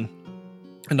clumsy one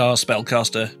and our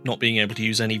spellcaster not being able to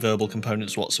use any verbal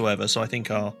components whatsoever. So I think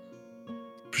I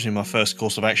presume our first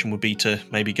course of action would be to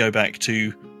maybe go back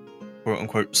to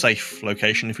quote-unquote safe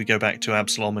location. If we go back to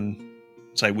Absalom and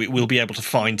say we'll be able to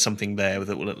find something there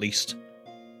that will at least,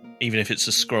 even if it's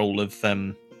a scroll of,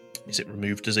 is it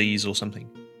remove disease or something?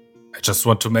 I just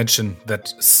want to mention that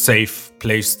safe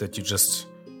place that you just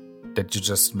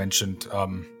mentioned.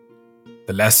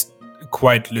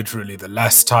 Quite literally, the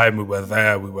last time we were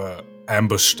there, we were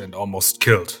ambushed and almost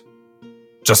killed.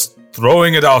 Just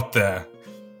throwing it out there.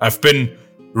 I've been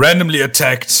randomly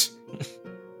attacked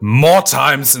more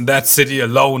times in that city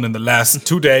alone in the last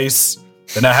 2 days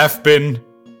than I have been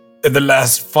in the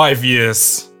last 5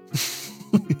 years.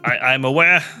 I'm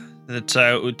aware that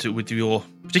with your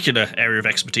particular area of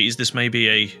expertise, this may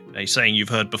be a saying you've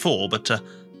heard before, but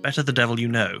better the devil you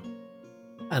know.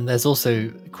 And there's also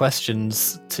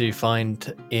questions to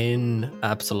find in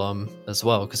Absalom as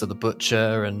well, because of the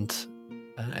butcher and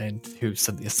who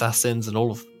sent the assassins and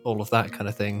all of that kind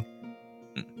of thing.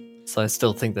 So I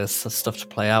still think there's stuff to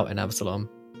play out in Absalom.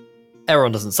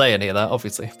 Aaron doesn't say any of that,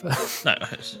 obviously. But No.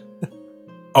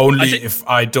 Only if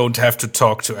I don't have to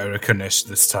talk to Eric Hanesh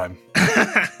this time.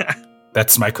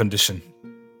 That's my condition.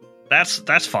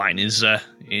 That's fine. Is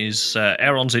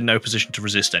Aaron's in no position to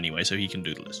resist anyway, so he can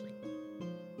do the listening.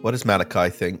 What does Malachi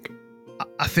think?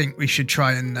 I think we should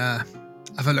try and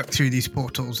have a look through these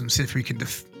portals and see if we can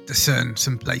discern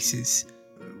some places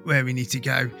where we need to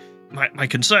go. My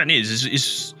concern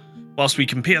is whilst we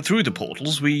can peer through the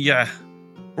portals,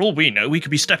 for all we know, we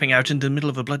could be stepping out into the middle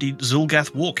of a bloody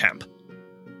Zulgath war camp.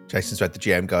 Jason's read the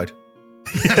GM guide.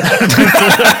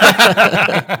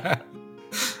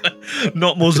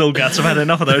 Not more Zolgats. I've had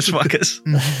enough of those fuckers.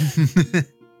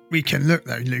 We can look,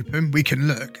 though, Lupin. We can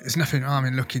look. There's nothing harm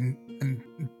in looking and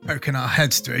poking our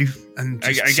heads through. And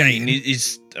just Again,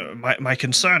 seeing. my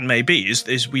concern may be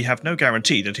is we have no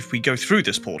guarantee that if we go through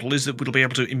this portal, is that we'll be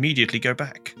able to immediately go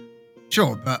back.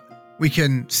 Sure, but we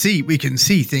can see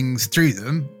things through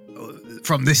them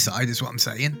from this side, is what I'm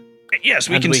saying. Yes,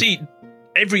 we can see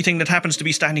everything that happens to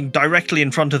be standing directly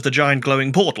in front of the giant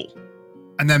glowing portal.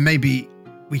 And then maybe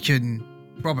we can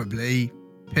probably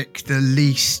pick the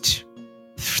least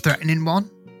threatening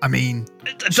one. I mean,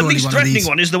 the least threatening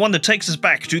one is the one that takes us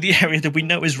back to the area that we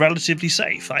know is relatively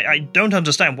safe. I don't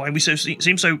understand why we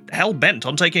seem so hell-bent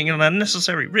on taking an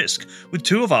unnecessary risk, with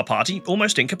two of our party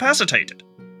almost incapacitated.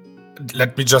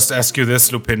 Let me just ask you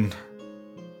this, Lupin.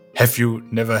 Have you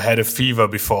never had a fever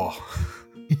before?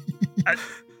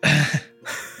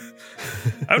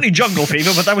 Only jungle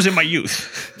fever, but that was in my youth.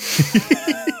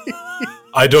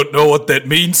 I don't know what that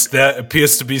means. There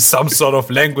appears to be some sort of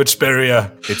language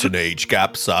barrier. It's an age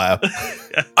gap, sire.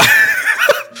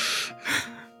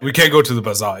 We can go to the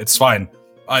bazaar. It's fine.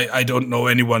 I don't know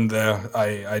anyone there.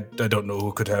 I don't know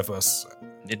who could help us.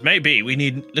 It may be. We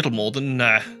need little more than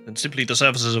simply the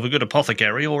services of a good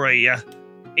apothecary or I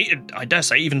dare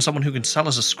say even someone who can sell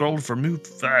us a scroll to remove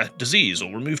disease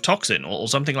or remove toxin or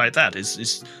something like that.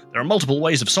 There are multiple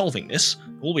ways of solving this.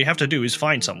 All we have to do is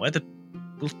find somewhere that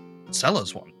will sell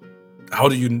us one. How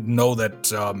do you know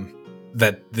that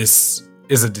that this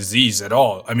is a disease at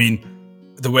all? I mean,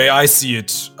 the way I see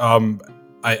it,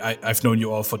 I've known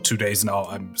you all for 2 days now.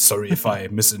 I'm sorry if I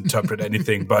misinterpret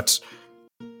anything, but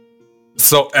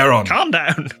so Aaron, calm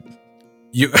down.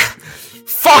 You,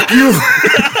 fuck you.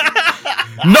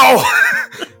 No,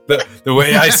 the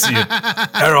way I see it,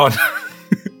 Aaron.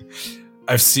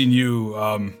 I've seen you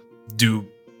do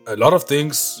a lot of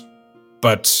things,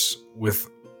 but with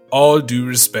all due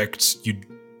respect, you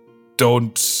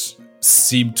don't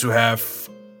seem to have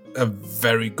a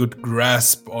very good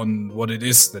grasp on what it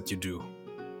is that you do.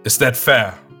 Is that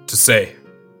fair to say?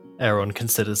 Aaron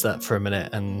considers that for a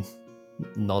minute and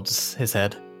nods his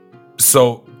head.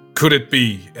 So, could it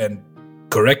be, and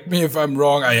correct me if I'm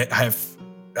wrong,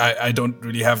 I don't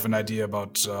really have an idea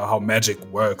about how magic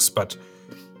works, but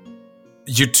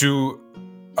you two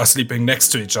are sleeping next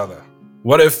to each other.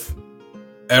 What if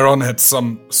Aaron had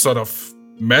some sort of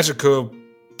magical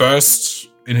burst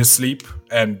in his sleep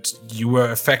and you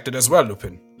were affected as well,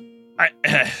 Lupin? I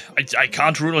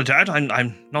can't rule it out.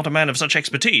 I'm not a man of such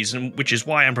expertise, and which is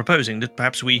why I'm proposing that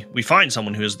perhaps we find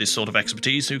someone who has this sort of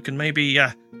expertise who can maybe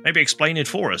explain it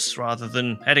for us rather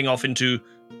than heading off into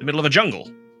the middle of a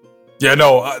jungle. Yeah,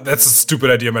 no, that's a stupid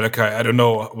idea, Malachi. I don't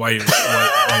know why you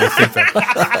think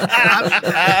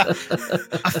that.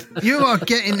 You are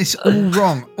getting this all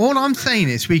wrong. All I'm saying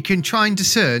is we can try and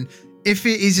discern if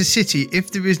it is a city,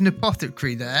 if there is an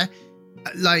apothecary there.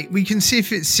 Like, we can see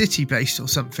if it's city-based or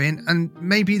something, and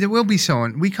maybe there will be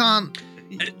someone. We can't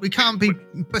be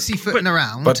pussyfooting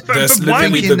around. But there's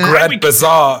literally the Grand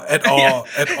Bazaar at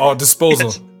our disposal.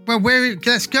 Yes. Well,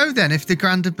 let's go then. If the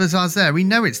Grand Bazaar's there, we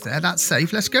know it's there. That's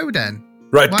safe. Let's go then.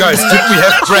 Right, guys, did we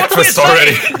have breakfast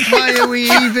already? Why are we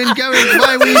even going?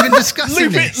 Why are we even discussing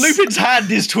this? Lupin's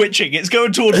hand is twitching. It's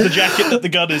going towards the jacket that the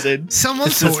gun is in. Someone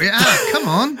sort it out. Come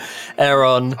on.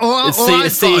 Aaron,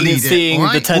 seeing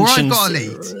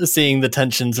the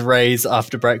tensions raise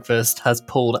after breakfast, has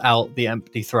pulled out the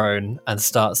empty throne and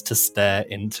starts to stare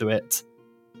into it.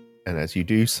 And as you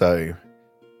do so,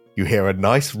 you hear a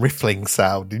nice riffling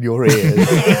sound in your ears.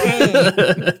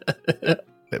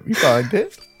 Let me find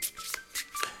it.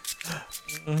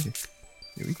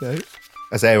 Here we go.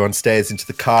 As Aaron stares into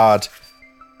the card,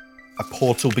 a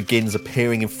portal begins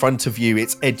appearing in front of you,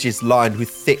 its edges lined with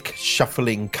thick,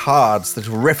 shuffling cards that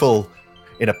riffle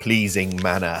in a pleasing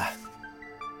manner.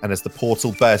 And as the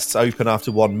portal bursts open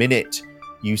after 1 minute,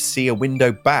 you see a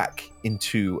window back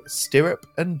into Stirrup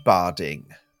and Barding.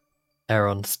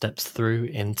 Aaron steps through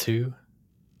into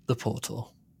the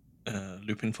portal.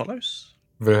 Lupin follows.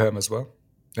 Wilhelm as well.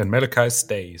 And Malachi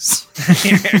stays.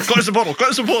 Close the portal!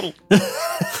 Close the portal!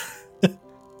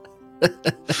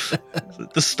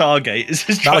 The Stargate is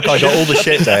just Malachi got all the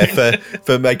shit there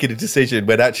for making a decision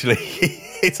when actually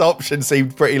its option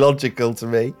seemed pretty logical to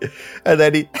me. And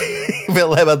then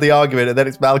Wilhelm had the argument, and then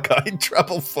it's Malachi in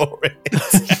trouble for it.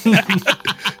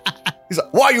 He's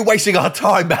like, why are you wasting our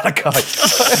time, Malachi?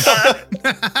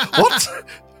 What?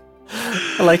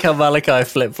 I like how Malachi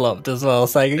flip-flopped as well,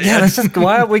 saying,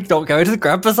 why are we not going to the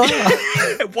Grand Bazaar?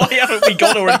 Why haven't we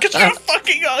gone already? Because you're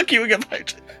fucking arguing about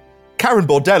it. Karen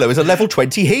Bordello is a level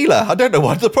 20 healer. I don't know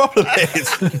what the problem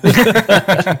is.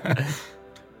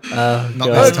 Not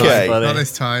this Okay. time. Not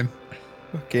this time.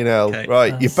 Fucking hell. Okay. Right,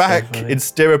 you're That's so back funny. in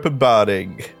Stirrup and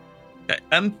Barding.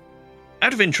 Okay,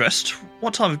 out of interest,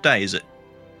 what time of day is it?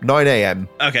 9 a.m.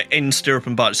 Okay, in Stirrup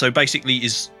and Barding. So basically,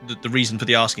 is the reason for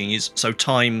the asking is so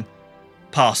time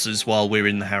passes while we're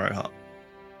in the Harrow Hut.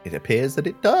 It appears that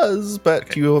it does,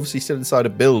 but you're obviously still inside a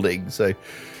building, so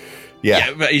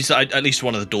yeah. But at least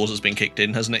one of the doors has been kicked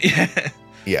in, hasn't it? Yeah.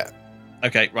 Yeah.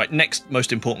 Okay, right. Next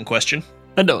most important question.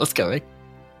 I know what's going.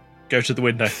 Go to the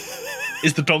window.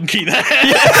 Is the donkey there?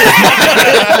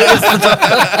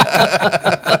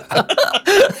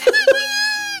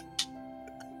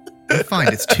 You'll find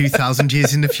it's 2,000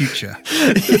 years in the future.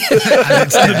 And it's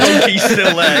The dead. donkey's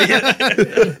still there.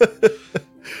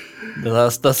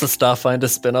 That's a Starfinder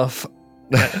spin-off.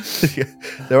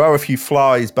 There are a few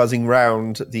flies buzzing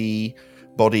round the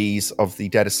bodies of the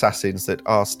dead assassins that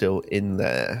are still in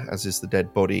there, as is the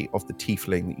dead body of the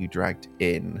tiefling that you dragged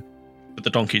in. But the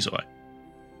donkey's away.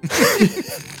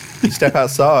 You step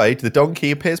outside, the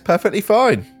donkey appears perfectly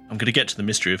fine. I'm going to get to the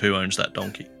mystery of who owns that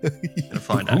donkey. And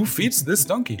find Who out. feeds this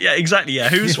donkey? Yeah, exactly. Yeah,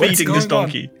 who's What's feeding this going on?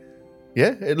 donkey?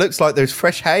 Yeah, it looks like there's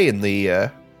fresh hay in the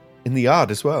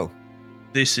yard as well.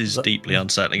 This is deeply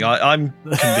unsettling. I'm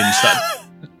convinced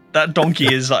that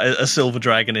donkey is like a silver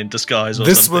dragon in disguise or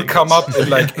This something. will come up in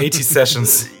like 80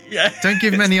 sessions. Yeah. Don't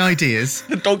give him any ideas.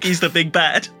 The donkey's the big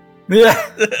bad. Yeah.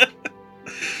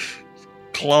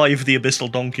 Clive the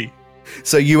abyssal donkey.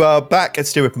 So you are back at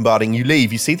Stirrup and Barding. You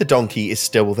leave. You see the donkey is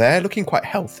still there, looking quite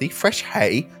healthy. Fresh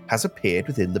hay has appeared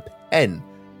within the pen.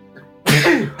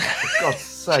 For God's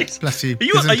sake. Bless you. Are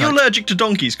you Isn't like- allergic to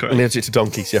donkeys, Craig? Allergic to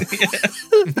donkeys, yeah.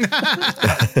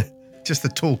 Just the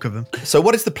talk of them. So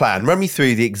what is the plan? Run me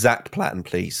through the exact plan,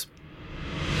 please.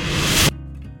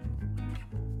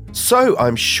 So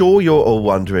I'm sure you're all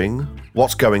wondering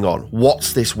what's going on.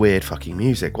 What's this weird fucking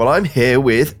music? Well, I'm here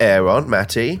with Aaron,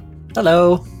 Matty,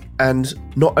 Hello. and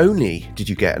not only did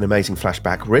you get an amazing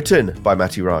flashback written by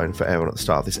Matty Ryan for Aaron at the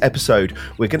start of this episode,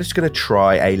 we're just going to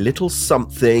try a little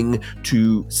something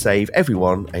to save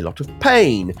everyone a lot of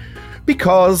pain.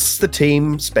 Because the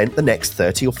team spent the next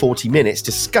 30 or 40 minutes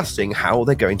discussing how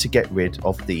they're going to get rid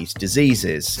of these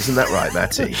diseases. Isn't that right,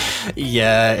 Matty?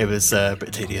 Yeah, it was a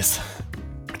bit tedious.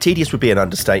 Tedious would be an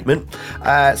understatement.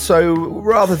 So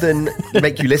rather than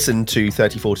make you listen to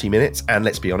 30, 40 minutes, and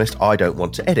let's be honest, I don't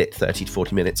want to edit 30 to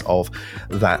 40 minutes of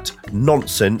that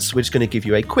nonsense, we're just going to give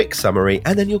you a quick summary,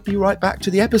 and then you'll be right back to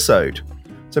the episode.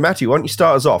 So Matthew, why don't you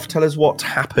start us off? Tell us what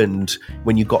happened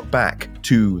when you got back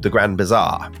to the Grand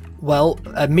Bazaar. Well,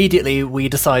 immediately we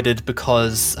decided,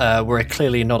 because we're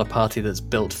clearly not a party that's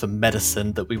built for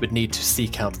medicine, that we would need to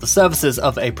seek out the services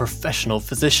of a professional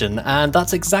physician, and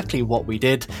that's exactly what we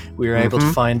did. We were able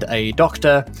to find a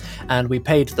doctor, and we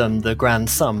paid them the grand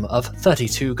sum of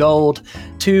 32 gold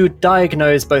to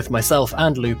diagnose both myself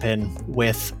and Lupin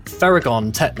with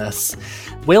Ferragon tetanus.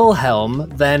 Wilhelm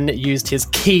then used his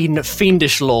keen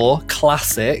fiendish lore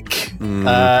classic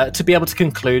to be able to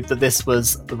conclude that this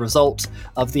was the result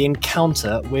of the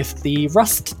encounter with the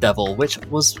Rust Devil, which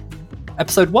was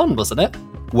episode 1, wasn't it?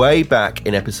 Way back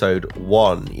in episode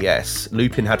 1, yes.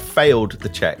 Lupin had failed the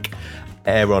check.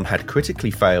 Aaron had critically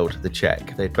failed the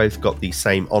check. They'd both got the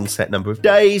same onset number of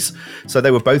days, so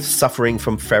they were both suffering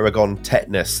from Ferragon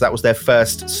tetanus. That was their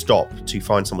first stop to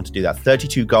find someone to do that.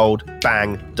 32 gold,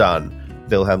 bang, done.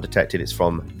 Wilhelm detected it's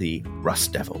from the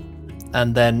Rust Devil.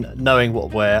 And then, knowing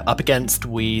what we're up against,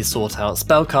 we sought out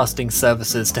spellcasting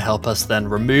services to help us then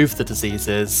remove the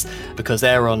diseases, because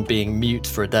Aaron being mute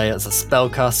for a day as a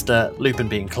spellcaster, Lupin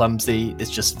being clumsy, is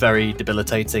just very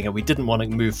debilitating, and we didn't want to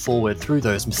move forward through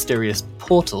those mysterious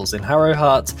portals in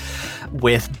Harrowheart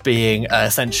with being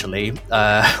essentially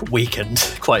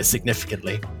weakened quite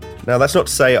significantly. Now, that's not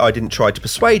to say I didn't try to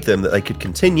persuade them that they could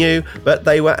continue, but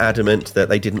they were adamant that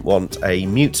they didn't want a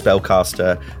mute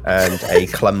spellcaster and a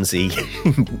clumsy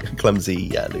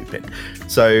Lupin.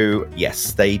 So,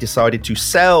 yes, they decided to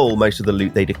sell most of the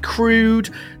loot they'd accrued.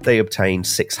 They obtained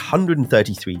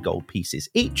 633 gold pieces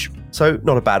each, so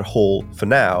not a bad haul for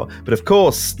now. But of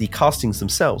course, the castings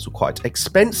themselves were quite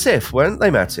expensive, weren't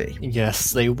they, Matty? Yes,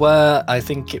 they were. I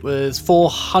think it was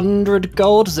 400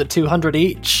 gold. Is it 200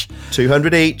 each?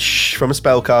 200 each from a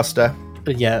spellcaster.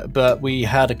 Yeah, but we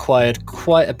had acquired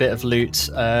quite a bit of loot,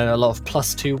 a lot of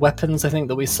 +2 weapons, I think,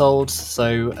 that we sold.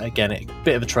 So again, a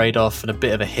bit of a trade-off and a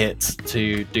bit of a hit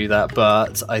to do that,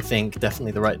 but I think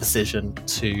definitely the right decision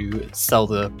to sell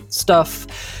the stuff,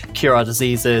 cure our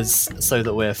diseases, so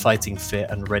that we're fighting fit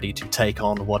and ready to take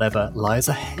on whatever lies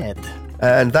ahead.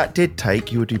 And that did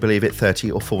take, you would you believe it, 30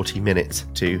 or 40 minutes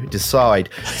to decide.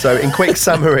 So in quick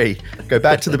summary, go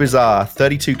back to the bazaar,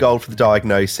 32 gold for the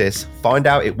diagnosis, find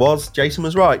out it was, Jason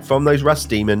was right, from those rust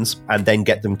demons, and then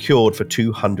get them cured for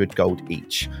 200 gold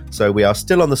each. So we are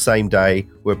still on the same day.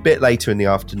 We're a bit later in the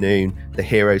afternoon. The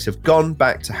heroes have gone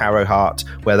back to Harrowheart,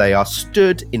 where they are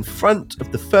stood in front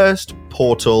of the first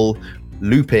portal,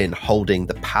 Lupin holding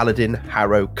the Paladin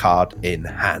Harrow card in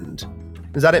hand.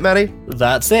 Is that it, Manny?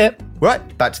 That's it.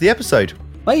 Right, back to the episode.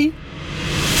 Bye.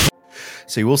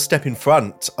 So you all step in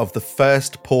front of the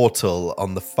first portal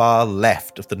on the far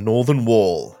left of the northern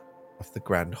wall of the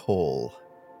Grand Hall.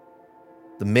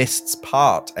 The mists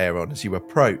part, Aaron, as you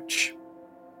approach.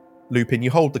 Lupin, you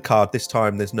hold the card. This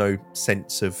time there's no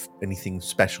sense of anything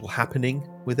special happening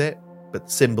with it, but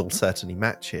the symbol certainly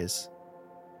matches.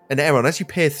 And Aaron, as you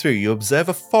peer through, you observe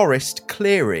a forest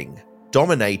clearing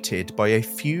dominated by a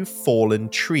few fallen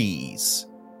trees.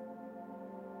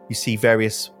 You see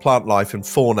various plant life and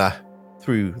fauna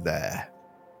through there.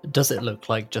 Does it look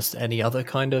like just any other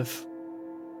kind of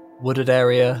wooded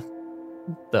area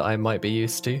that I might be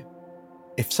used to?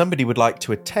 If somebody would like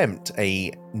to attempt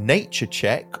a nature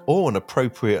check or an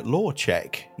appropriate law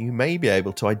check, you may be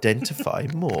able to identify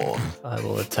more. I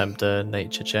will attempt a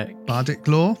nature check. Bardic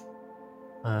law.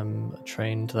 I'm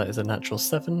trained, that is a natural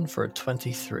 7 for a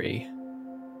 23.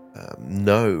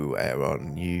 No,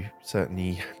 Aaron, you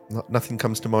certainly... nothing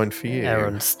comes to mind for you.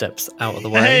 Aaron steps out of the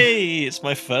way. Hey, it's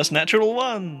my first natural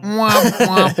one.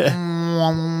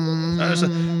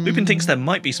 Lupin thinks there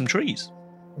might be some trees.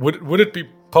 Would it be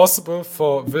possible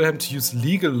for Wilhelm to use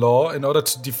legal law in order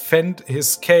to defend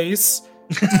his case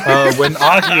when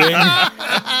arguing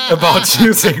about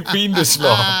using fiendish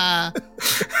law?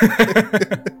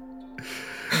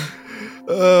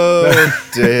 Oh,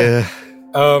 dear.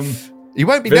 It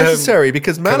won't be Wilhelm, necessary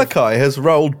because Malachi has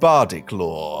rolled Bardic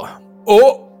Law.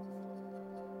 Oh!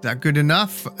 Is that good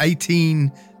enough?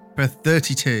 18 for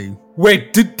 32.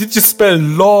 Wait, did you spell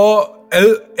law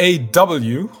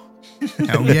L-A-W?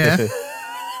 Hell yeah.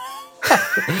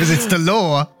 Because it's the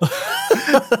law.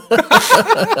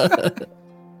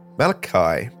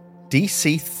 Malachi,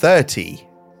 DC 30.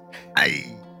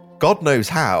 Hey. God knows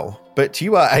how, but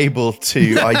you are able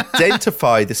to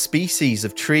identify the species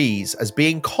of trees as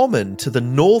being common to the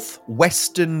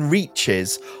northwestern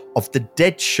reaches of the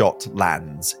Deadshot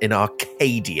lands in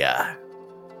Arcadia.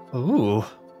 Ooh.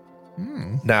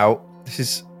 Now, this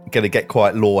is going to get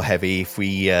quite lore heavy if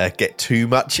we get too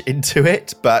much into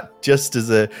it, but just as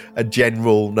a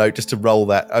general note, just to roll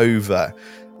that over,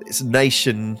 it's a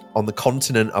nation on the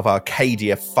continent of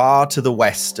Arcadia, far to the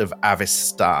west of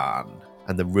Avistan,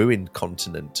 and the ruined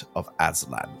continent of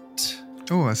Aslant.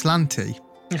 Oh, Aslanti.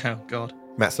 Oh, God.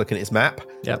 Matt's looking at his map.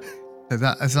 Yep. So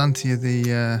that Aslanti are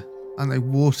the, aren't they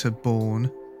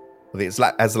waterborne? I think it's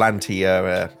Aslanti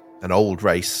are an old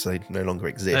race. They no longer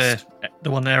exist.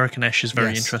 The one Eric and Ash is very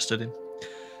Yes. interested in.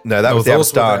 No, that No, was the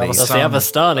those were the Avastanis. That's the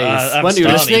Avastanis. Weren't you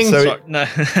Avastanis,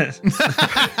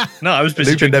 listening? sorry. No, I was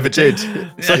busy. Lupin never did.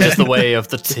 Such is the way of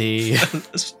the tea.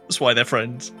 That's why they're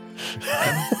friends.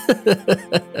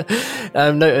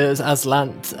 No, it's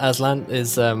Aslant. Aslant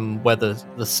is where the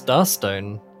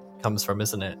Starstone comes from,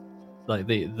 isn't it? Like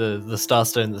the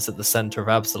Starstone that's at the center of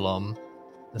Absalom.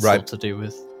 It's all Right. to do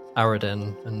with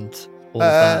Aradin and all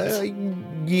of that.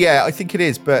 Yeah, I think it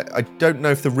is, but I don't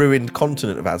know if the ruined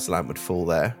continent of Aslan would fall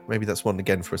there. Maybe that's one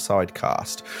again for a side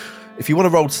cast. If you want to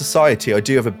roll society, I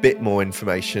do have a bit more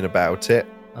information about it.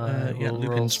 I yeah, will roll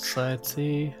Lupin's-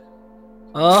 society.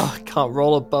 Oh, I can't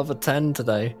roll above a 10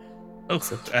 today. Oh,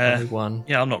 It's a 21.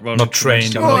 yeah, I'm not rolling. Not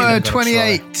trained. I'm I'm not not Oh, even gonna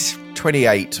 28.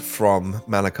 28 from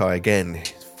Malachi again.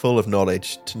 Full of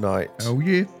knowledge tonight. Oh,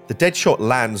 yeah. The Deadshot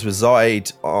lands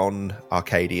reside on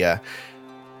Arcadia,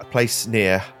 a place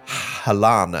near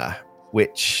Halana,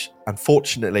 which,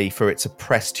 unfortunately for its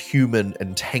oppressed human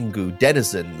and Tengu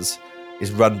denizens,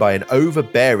 is run by an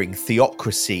overbearing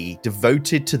theocracy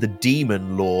devoted to the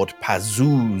demon lord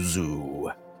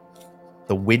Pazuzu.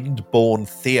 The wind-born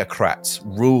theocrats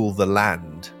rule the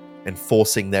land,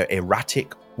 enforcing their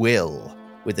erratic will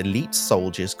with elite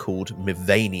soldiers called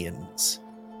Mivanians.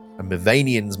 And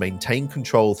Mivanians maintain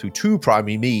control through two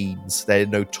primary means: their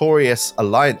notorious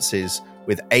alliances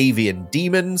with avian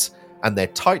demons and their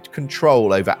tight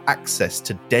control over access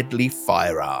to deadly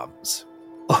firearms.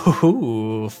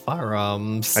 Oh,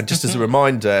 firearms. And just as a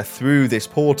reminder, through this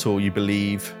portal, you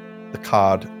believe the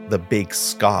card The Big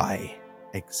Sky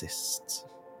exists.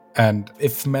 And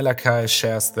if Malachi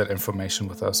shares that information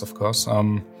with us, of course,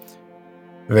 Wilhelm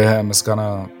is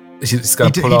gonna... He's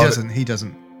gonna pull out... He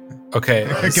doesn't. Okay,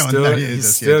 Go on, still, no, he he's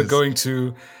does, still yeah, going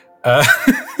to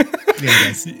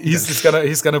Yeah,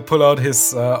 He's gonna pull out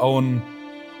his own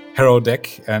hero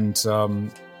deck and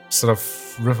sort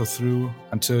of riffle through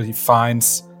until he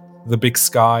finds the big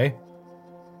sky,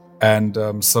 and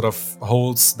sort of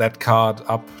holds that card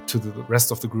up to the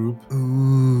rest of the group.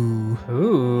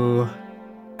 Ooh.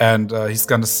 And he's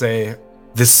gonna say,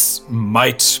 "This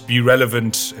might be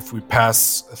relevant if we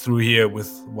pass through here with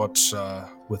what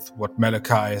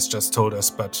Malachi has just told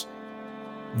us, but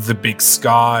the big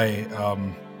sky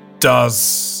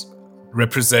does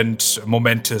represent a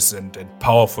momentous and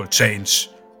powerful change.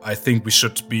 I think we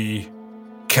should be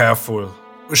careful.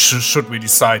 Should we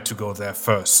decide to go there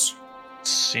first?"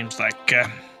 Seems like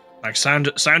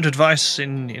sound advice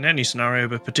in any scenario,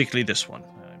 but particularly this one.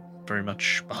 Very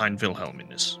much behind Wilhelm in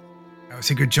this. It's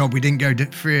a good job we didn't go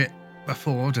through it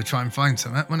before to try and find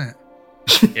something, wasn't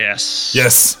it? Yes.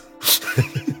 Yes.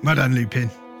 Well done, Lupin.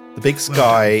 The big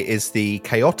sky is the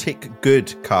chaotic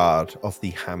good card of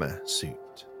the hammer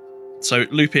suit. So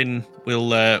Lupin will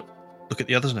look at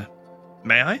the others now.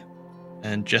 May I?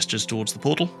 And gestures towards the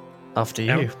portal. After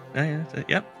you.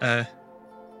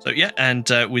 And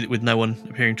with no one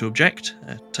appearing to object,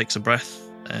 takes a breath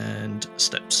and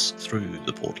steps through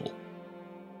the portal.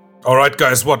 All right,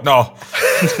 guys, what now?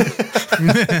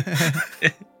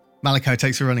 Malachi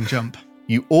takes a running jump.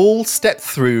 You all step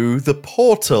through the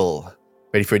portal.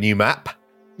 Ready for a new map?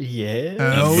 Yeah.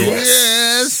 Oh,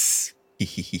 Yes.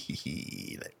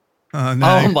 yes. Oh,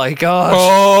 no. Oh my gosh.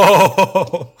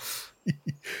 Oh!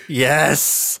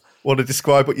 Yes. Want to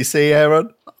describe what you see,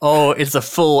 Aaron? Oh, it's a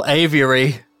full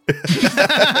aviary.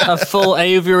 A full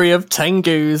aviary of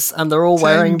Tengus, and they're all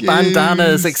wearing Tengus.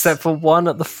 bandanas except for one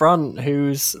at the front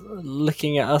who's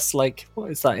looking at us like,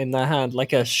 what is that in their hand?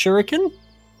 Like a shuriken?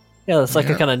 Yeah, it's like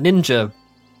a kind of ninja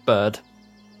bird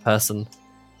person.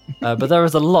 But there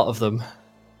is a lot of them.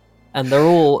 And they're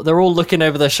all looking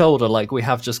over their shoulder like we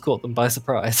have just caught them by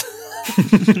surprise.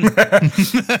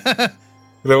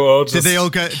 They were all just Did they all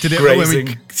go? Did it when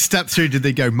we stepped through? Did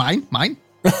they go mine? Mine?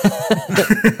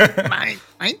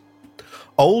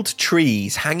 Old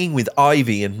trees hanging with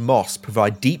ivy and moss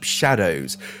provide deep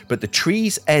shadows, but the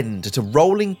trees end at a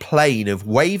rolling plain of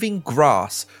waving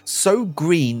grass so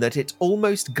green that it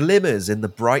almost glimmers in the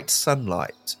bright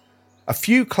sunlight. A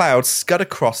few clouds scud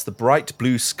across the bright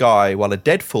blue sky, while a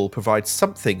deadfall provides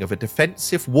something of a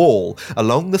defensive wall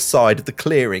along the side of the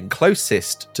clearing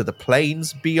closest to the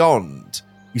plains beyond.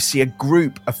 You see a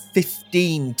group of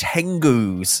 15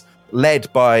 Tengus,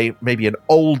 led by maybe an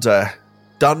older,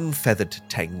 dun-feathered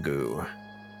Tengu.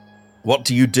 What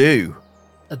do you do?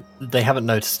 They haven't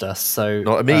noticed us, so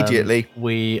Not immediately.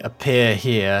 We appear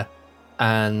here,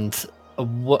 and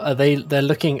what are they? They're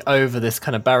looking over this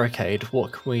kind of barricade.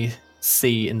 What can we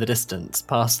see in the distance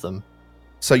past them?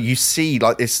 So you see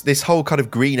like this whole kind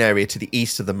of green area to the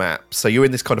east of the map. So you're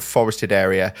in this kind of forested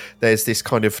area. There's this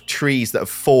kind of trees that have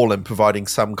fallen, providing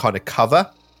some kind of cover.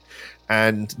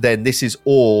 And then this is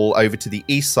all over to the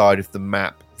east side of the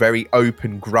map. Very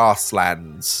open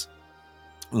grasslands.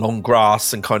 Long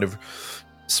grass and kind of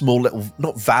small little,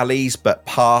 not valleys, but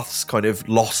paths kind of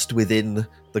lost within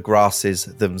the grasses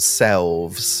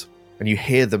themselves. And you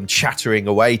hear them chattering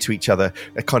away to each other,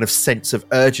 a kind of sense of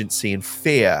urgency and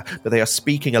fear, but they are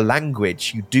speaking a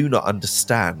language you do not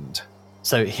understand.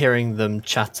 So hearing them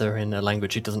chatter in a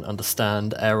language he doesn't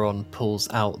understand, Aaron pulls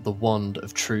out the wand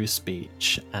of true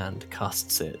speech and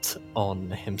casts it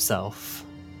on himself.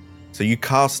 So you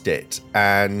cast it,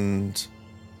 and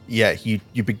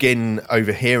you begin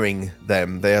overhearing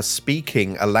them. They are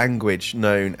speaking a language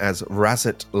known as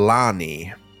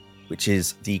Razatlani, which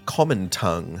is the common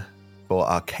tongue for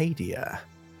Arcadia.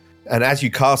 And as you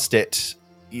cast it,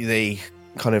 they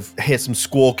kind of hear some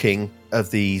squawking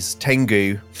of these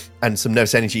Tengu and some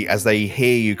nervous energy as they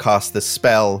hear you cast the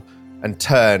spell and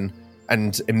turn,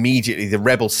 and immediately the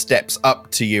rebel steps up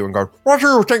to you and goes, "What do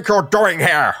you think you're doing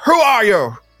here? Who are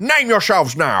you? Name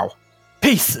yourselves now."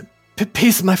 Peace!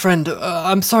 Peace, my friend.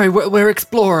 I'm sorry, we're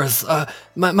explorers.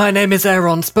 My name is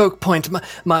Aaron Spokepoint.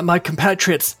 My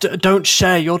compatriots don't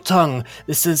share your tongue.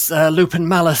 This is Lupin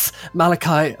Malus,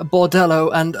 Malachi,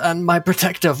 Bordello, and my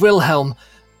protector, Wilhelm.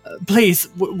 Please,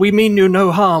 we mean you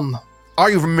no harm.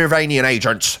 Are you Mirvanian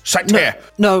agents sent here?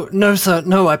 No, sir.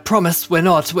 No, I promise we're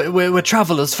not. We're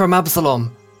travelers from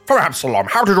Absalom. From Absalom?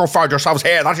 How did you find yourselves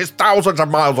here? That is thousands of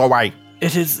miles away.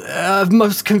 It is a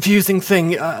most confusing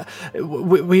thing.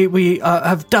 We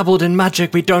have dabbled in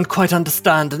magic we don't quite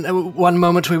understand, and one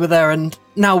moment we were there, and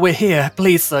now we're here.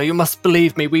 Please, sir, you must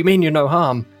believe me. We mean you no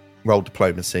harm. Roll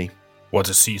diplomacy. What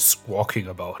is he squawking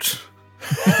about?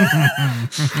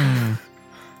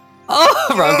 Oh,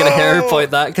 I'm going to hero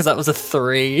point that because that was a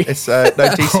 3. It's no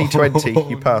DC 20.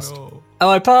 You passed. No. Oh,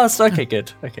 I passed? Okay,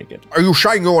 good. Are you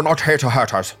saying you are not here to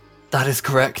hurt us? That is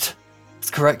correct.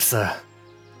 It's correct, sir.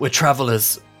 We're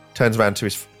travelers. Turns around to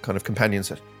his kind of companion and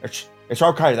says, It's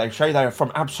okay, they say they're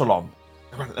from Absalom.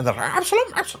 And they're like,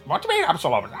 Absalom? What do you mean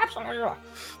Absalom? Absalom?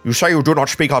 You say you do not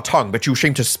speak our tongue, but you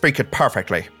seem to speak it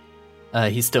perfectly.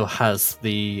 He still has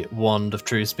the wand of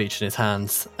true speech in his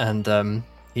hands, and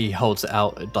he holds it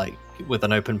out like with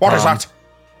an open palm. What is that?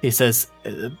 He says,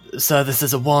 "Sir, this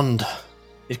is a wand.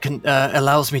 It can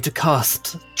allows me to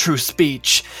cast true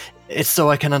speech. It's so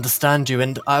I can understand you,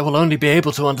 and I will only be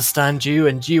able to understand you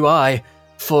and you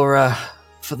for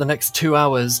the next 2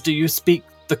 hours. Do you speak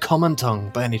the common tongue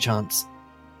by any chance?"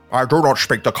 I do not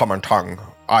speak the common tongue.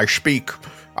 I speak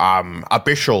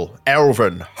Abyssal,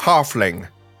 Elven, Halfling,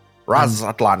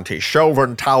 Raz-Atlanti,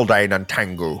 Sylvan, Taldane, and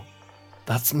Tengu.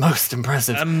 That's most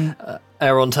impressive.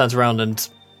 Aaron turns around and...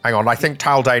 Hang on, I think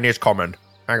Taldane is common.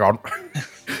 Hang on.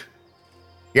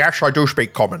 Yes, I do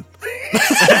speak common.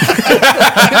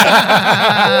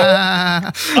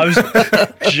 I was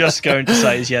just going to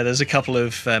say, there's a couple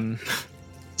of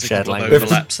shared language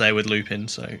overlaps there with Lupin.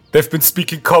 So they've been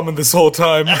speaking common this whole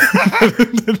time.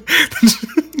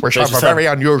 Which have a very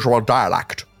unusual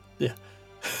dialect. Yeah.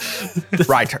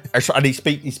 Right, and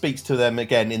he speaks to them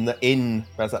again in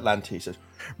Raz-Atlanti. He says,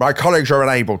 "My colleagues are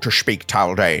unable to speak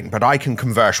Taldane, but I can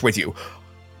converse with you.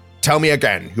 Tell me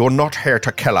again, you're not here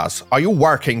to kill us. Are you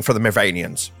working for the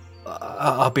Mavanians?"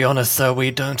 I'll be honest, sir, we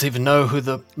don't even know who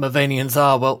the Mavanians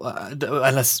are. Well,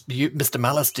 unless you, Mr.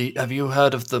 Malice, have you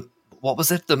heard of the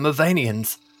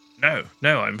Mavanians? No,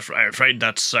 I'm afraid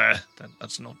that's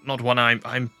not one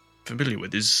I'm familiar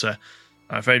with.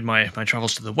 I'm afraid my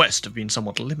travels to the west have been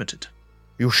somewhat limited.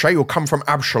 You say you come from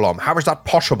Absalom. How is that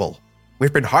possible?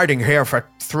 We've been hiding here for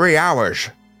 3 hours.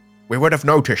 We would have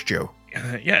noticed you.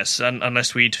 Yes,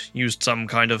 unless we'd used some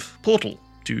kind of portal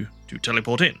to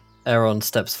teleport in. Aaron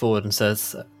steps forward and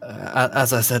says,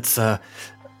 as I said, sir,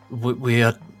 we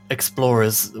are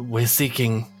explorers. We're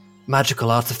seeking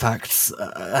magical artifacts,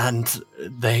 and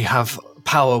they have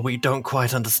power we don't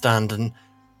quite understand, and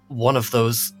one of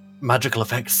those magical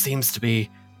effects seems to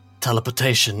be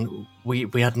teleportation. We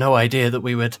had no idea that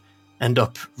we would end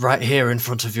up right here in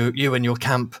front of you and your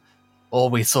camp. All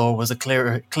we saw was a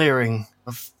clearing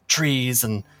of trees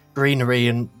and greenery,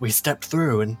 and we stepped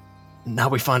through, and now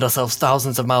we find ourselves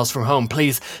thousands of miles from home.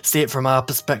 Please see it from our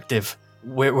perspective.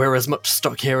 We're as much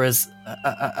stuck here as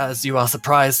you are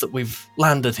surprised that we've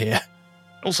landed here.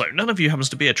 Also, none of you happens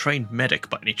to be a trained medic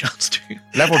by any chance, do you?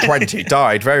 Level 20,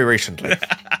 died very recently.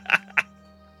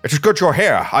 It is good you're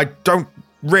here. I don't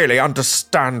really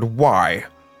understand why.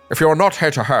 If you're not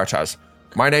here to hurt us,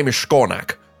 my name is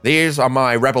Skornak. These are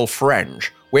my rebel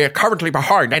friends. We are currently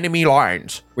behind enemy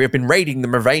lines. We have been raiding the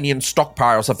Mavanian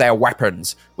stockpiles of their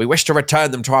weapons. We wish to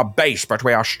return them to our base, but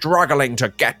we are struggling to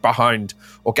get behind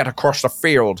or get across the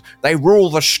field. They rule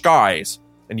the skies.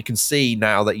 And you can see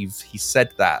now that he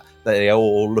said that they're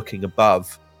all looking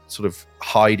above, sort of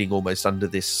hiding almost under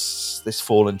this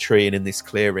fallen tree and in this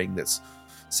clearing that's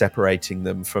separating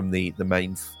them from the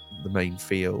main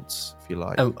fields, if you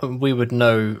like. We would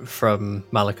know from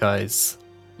Malachi's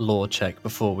lore check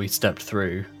before we stepped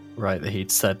through, right? That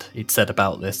he'd said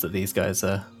about this, that these guys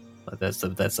are there's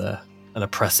an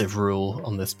oppressive rule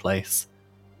on this place.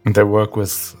 And they work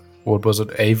with, what was it,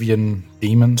 avian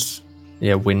demons?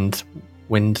 Yeah, wind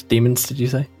demons. Did you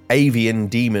say avian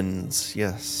demons?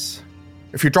 Yes.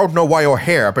 If you don't know why you're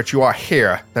here, but you are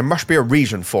here, there must be a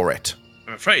reason for it.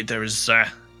 I'm afraid there is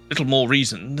little more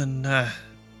reason than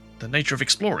the nature of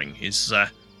exploring is.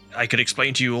 I could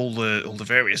explain to you all the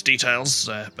various details,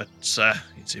 but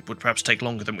it would perhaps take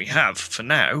longer than we have. For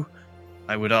now,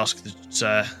 I would ask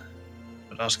that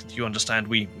you understand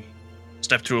we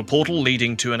stepped through a portal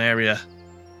leading to an area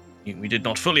we did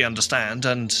not fully understand,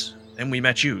 and then we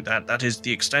met you. That is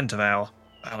the extent of our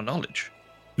knowledge.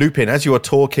 Lupin, as you are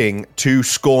talking to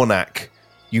Skornak,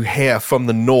 you hear from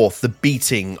the north the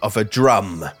beating of a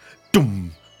drum.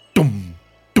 Dum, dum,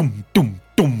 dum, dum,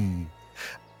 dum.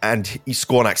 And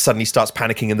Skornak suddenly starts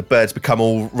panicking, and the birds become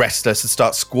all restless and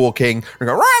start squawking. And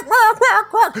go, "Quack, quack, quack,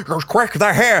 quack. He goes, quick,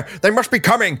 they're here. They must be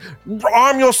coming.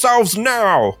 Arm yourselves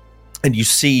now." And you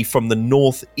see from the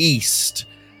northeast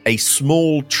a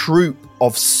small troop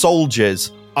of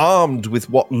soldiers armed with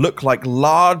what look like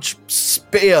large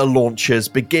spear launchers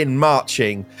begin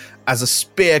marching as a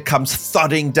spear comes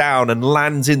thudding down and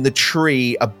lands in the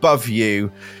tree above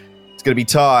you. It's going to be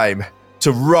time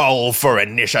to roll for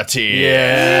initiative.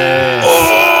 Yes.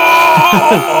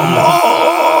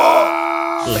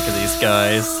 Look at these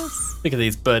guys. Look at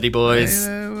these birdie boys.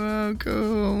 Oh,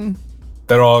 cool.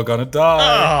 They're all gonna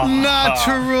die.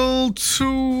 Natural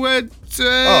 20. Oh, is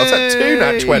that 2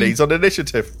 nat 20s on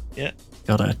initiative? Yeah.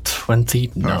 Got a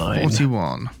 29.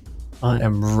 41. I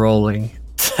am rolling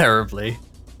terribly.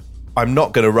 I'm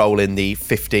not going to roll in the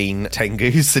 15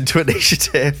 Tengus into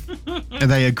initiative. Are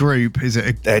they a group? Is it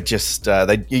a... They're just,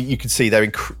 you can see they're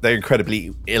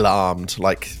incredibly ill-armed.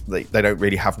 Like, they don't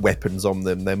really have weapons on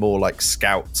them. They're more like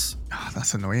scouts. Oh,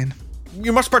 that's annoying.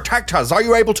 You must protect us. Are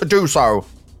you able to do so?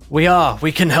 We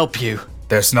can help you.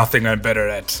 There's nothing I'm better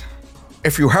at.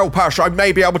 If you help us, I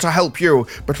may be able to help you,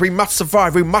 but we must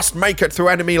survive. We must make it through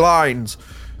enemy lines.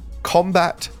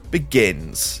 Combat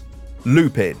begins.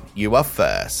 Lupin, you are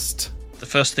first. The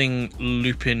first thing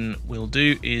Lupin will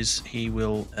do is he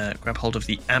will grab hold of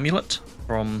the amulet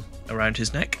from around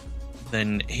his neck.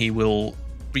 Then he will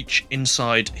reach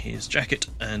inside his jacket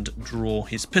and draw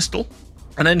his pistol.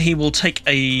 And then he will take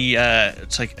a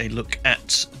look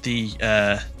at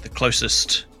the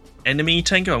closest enemy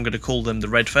Tengu. I'm going to call them the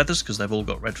Red Feathers because they've all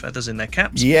got red feathers in their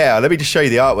caps. Yeah, let me just show you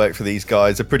the artwork for these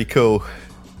guys. They're pretty cool.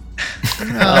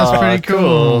 That's pretty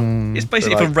cool. It's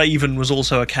basically Like- if a raven was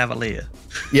also a cavalier.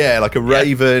 Yeah, like a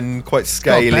raven, quite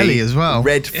scaly. Got a belly as well.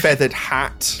 Red feathered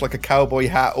hat, like a cowboy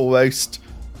hat almost.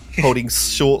 Holding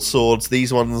short swords.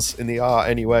 These ones in the art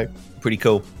anyway. Pretty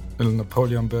cool. Little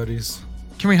Napoleon birdies.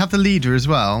 Can we have the leader as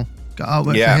well? Got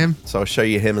artwork Yeah, for him. so I'll show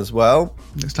you him as well.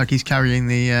 Looks like he's carrying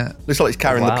the Looks like he's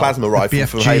carrying the Wow. plasma rifle BFG,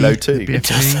 from Halo 2. the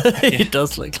BFG. It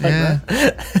does look like Yeah.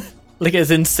 that. Look at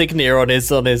his insignia on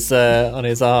his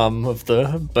arm of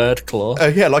the bird claw. Oh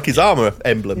yeah, like his armor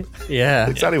emblem. Yeah.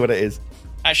 Exactly what it is.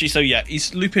 Actually, so yeah,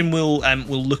 Lupin will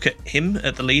look at him,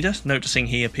 at the leader, noticing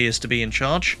he appears to be in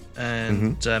charge,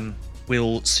 and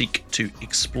will seek to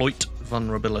exploit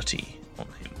vulnerability on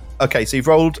him. Okay, so you've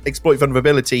rolled exploit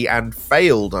vulnerability and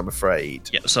failed, I'm afraid.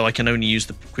 Yeah, so I can only use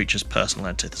the creature's personal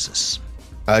antithesis.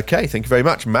 Okay, thank you very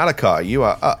much. Malachi, you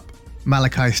are up.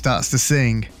 Malachi starts to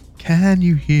sing. Can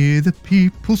you hear the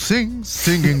people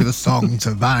singing the songs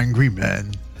of angry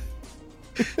men?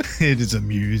 It is the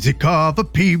music of a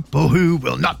people who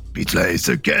will not be slaves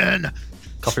again.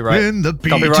 Copyright. When the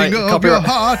beating Copyright. of Copyright. your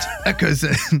heart echoes.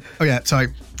 Oh yeah, sorry.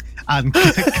 And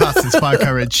cast Inspire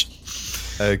Courage,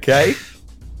 Okay.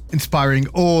 inspiring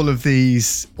all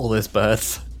these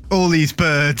birds.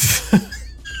 birds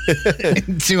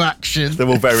into action. They're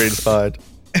all very inspired.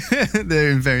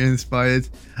 They're very inspired.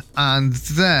 And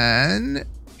then,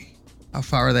 how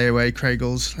far are they away,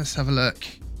 Kraigles? Let's have a look.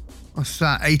 What's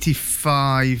that?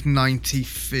 85, 90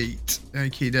 feet.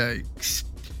 Okie dokes.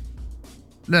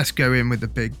 Let's go in with the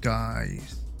big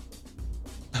guys.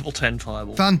 Level 10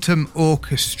 fireball. Phantom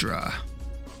Orchestra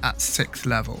at 6th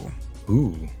level.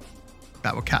 Ooh.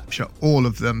 That will capture all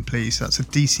of them, please. That's a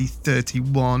DC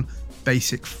 31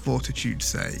 basic fortitude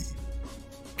save.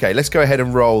 Okay, let's go ahead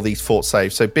and roll these fort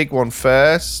saves. So big one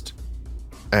first.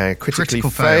 Critically Critical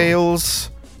fail. fails.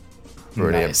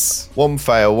 Brilliant. Nice. One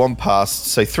fail, one pass.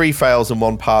 So 3 fails and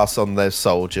 1 pass on those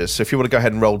soldiers. So if you want to go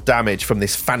ahead and roll damage from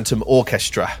this Phantom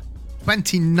Orchestra.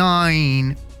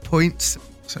 29 points.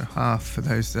 So half for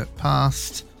those that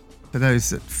passed. For those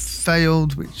that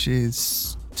failed, which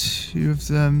is 2 of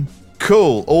them.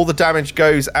 Cool. All the damage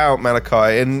goes out,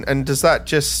 Malachi. And does that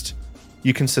just...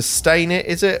 You can sustain it,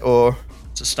 is it? Or... I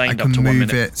Sustained can up to 1 move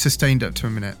minute. it. Sustained up to a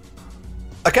minute.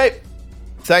 Okay.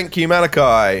 Thank you,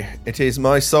 Malachi. It is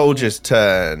my soldier's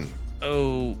turn.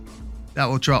 Oh, That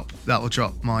will drop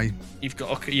my... you've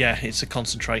got... Yeah, it's a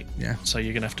concentrate. Yeah. So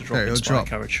you're going to have to So drop it'll Inspire drop.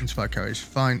 Courage. Inspire Courage.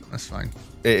 Fine. That's fine.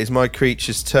 It is my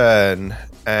creature's turn,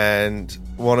 and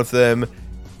one of them,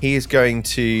 he is going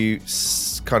to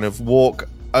kind of walk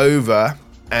over,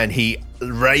 and he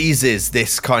raises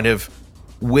this kind of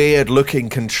weird-looking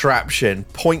contraption,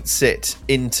 points it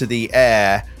into the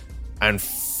air, and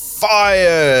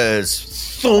fires.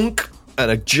 Thunk! And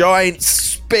a giant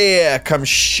spear comes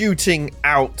shooting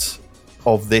out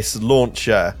of this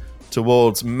launcher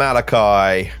towards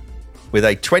Malachi with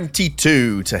a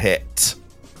 22 to hit.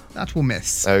 That will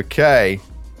miss. Okay.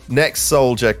 Next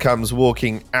soldier comes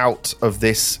walking out of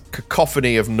this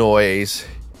cacophony of noise.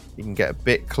 You can get a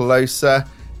bit closer.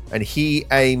 And he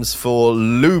aims for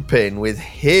Lupin with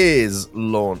his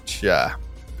launcher.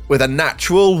 With a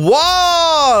natural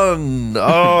 1!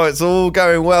 Oh, it's all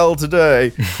going well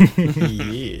today.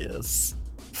 Yes.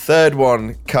 Third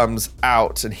one comes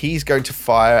out, and he's going to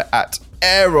fire at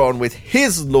Aaron with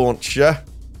his launcher.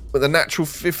 With a natural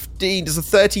 15. Does a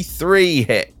 33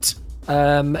 hit?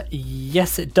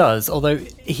 Yes, it does. Although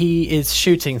he is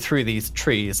shooting through these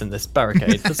trees in this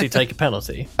barricade, does he take a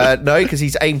penalty? No, because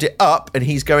he's aimed it up and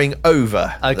he's going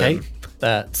over. Okay, them.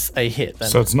 that's a hit then.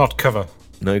 So it's not cover.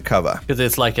 No cover. Because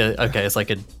it's like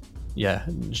a Yeah,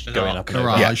 just going up and over.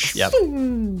 Barrage. Yep.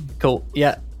 Cool.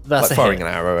 Yeah, that's Like a firing hit.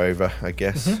 an arrow over, I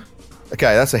guess.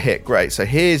 Okay, that's a hit. Great. So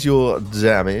here's your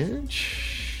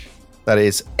damage. That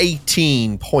is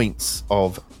 18 points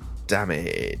of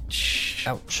damage.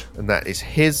 Ouch. And that is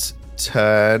his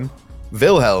turn.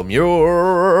 Wilhelm,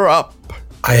 you're up.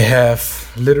 I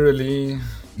have literally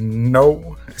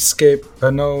no escape,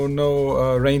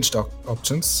 no ranged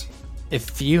options.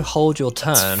 If you hold your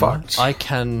turn, fucked. I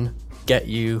can get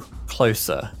you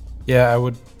closer. Yeah, I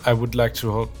would like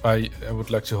to hold. I would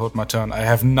like to hold my turn. I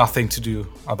have nothing to do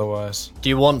otherwise. Do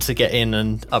you want to get in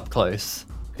and up close?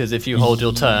 Because if you hold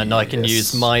your turn, I can Yes.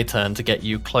 use my turn to get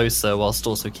you closer whilst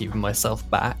also keeping myself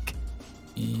back.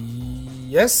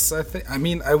 Yes, I think. I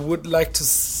mean, I would like to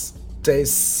stay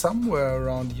somewhere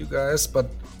around you guys, but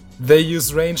they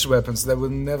use ranged weapons. They will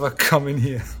never come in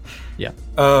here. Yeah.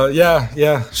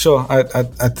 Yeah, sure.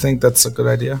 I think that's a good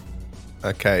idea.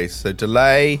 Okay, so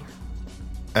delay.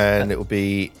 And it will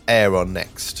be Aaron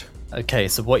next. Okay,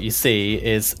 so what you see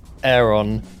is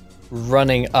Aaron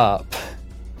running up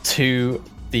to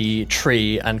the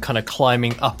tree and kind of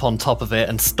climbing up on top of it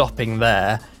and stopping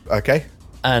there. Okay.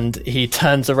 And he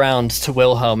turns around to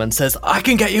Wilhelm and says, "I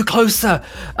can get you closer.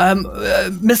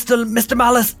 Mr.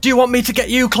 Malice, do you want me to get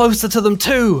you closer to them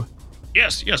too?"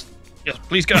 Yes,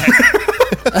 please go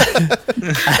ahead.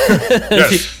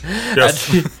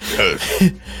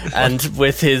 And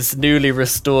with his newly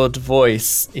restored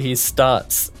voice, he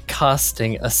starts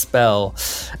casting a spell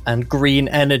and green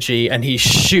energy, and he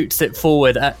shoots it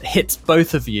forward, hits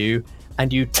both of you,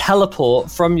 and you teleport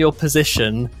from your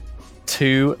position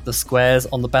to the squares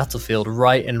on the battlefield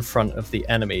right in front of the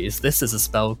enemies. This is a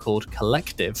spell called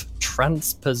Collective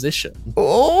Transposition.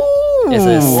 Oh, It's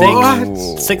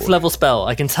a sixth level spell.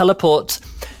 I can teleport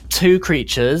two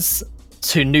creatures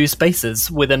to new spaces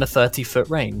within a 30-foot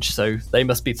range. So they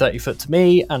must be 30 foot to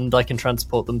me, and I can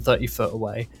transport them 30 foot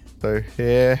away. So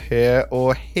here,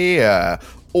 or here.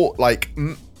 Or, like,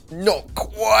 not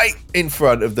quite in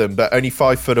front of them, but only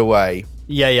 5 foot away.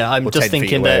 Yeah, I'm Or just 10 feet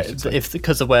thinking away, I that should say. if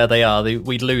because of where they are,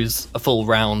 we'd lose a full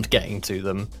round getting to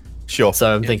them. Sure.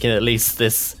 So I'm thinking at least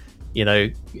this,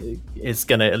 is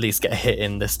going to at least get a hit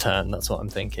in this turn. That's what I'm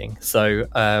thinking. So,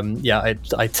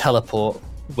 I teleport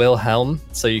Wilhelm,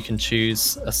 so you can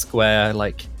choose a square,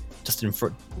 like just in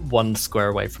front, one square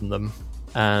away from them,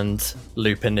 and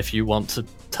Lupin if you want to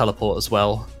teleport as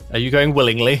well. Are you going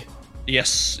willingly?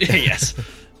 Yes, yes.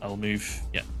 I'll move.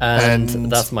 Yeah. And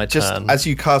that's my just turn. as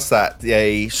you cast that,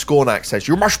 a Scornak says,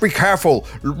 "You must be careful.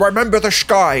 Remember the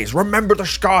skies. Remember the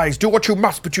skies. Do what you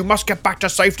must, but you must get back to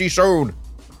safety soon."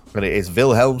 And it is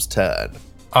Wilhelm's turn.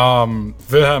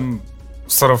 Wilhelm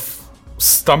sort of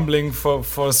stumbling for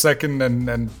a second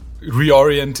and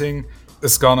reorienting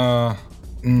is gonna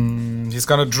he's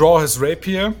gonna draw his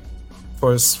rapier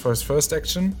for his first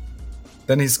action.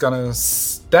 Then he's gonna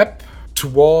step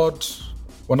toward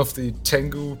one of the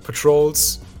Tengu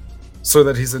patrols so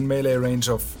that he's in melee range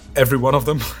of every one of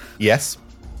them. Yes.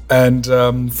 And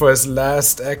for his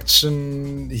last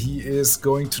action, he is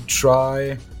going to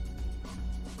try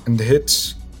and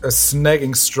hit a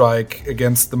snagging strike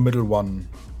against the middle one.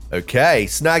 Okay,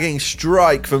 snagging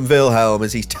strike from Wilhelm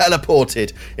as he's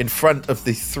teleported in front of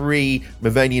the 3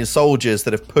 Mavanian soldiers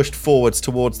that have pushed forwards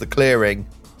towards the clearing.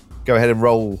 Go ahead and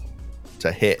roll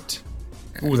to hit.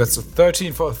 Ooh, that's a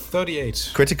 13 for a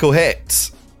 38. Critical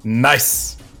hit.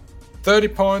 Nice. 30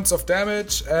 points of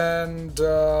damage and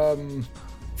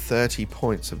 30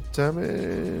 points of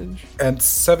damage.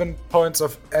 7 points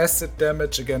of acid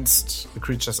damage against the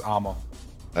creature's armor.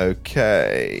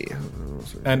 Okay.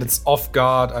 And it's off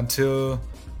guard until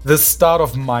the start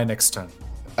of my next turn.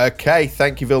 Okay,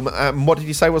 thank you, Wilhelm. What did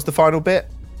you say was the final bit?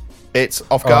 It's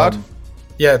off guard?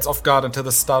 Yeah, it's off guard until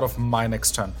the start of my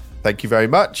next turn. Thank you very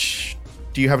much.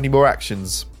 Do you have any more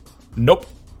actions? Nope.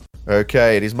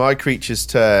 Okay, it is my creature's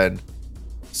turn.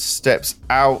 Steps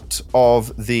out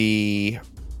of the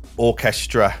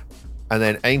orchestra and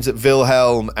then aims at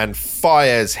Wilhelm and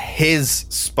fires his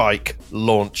spike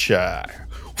launcher.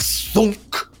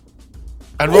 Thunk!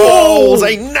 And rolls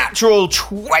a natural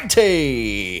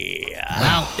 20!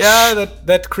 Wow. Yeah,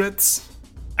 that crits.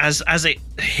 As it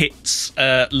hits,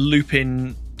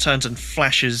 Lupin turns and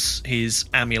flashes his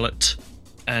amulet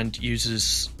and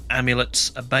uses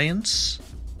Amulet's Abeyance.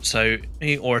 So,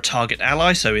 or a target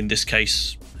ally, so in this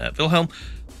case, Wilhelm,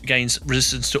 gains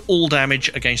resistance to all damage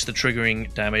against the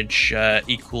triggering damage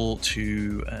equal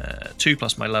to 2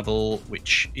 plus my level,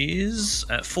 which is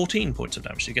 14 points of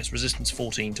damage. So he gets resistance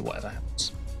 14 to whatever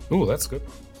happens. Ooh, that's good.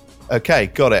 Okay,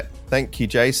 got it. Thank you,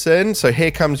 Jason. So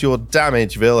here comes your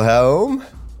damage, Wilhelm.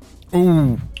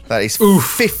 Ooh. That is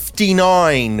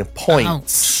 59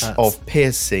 points Ouch. of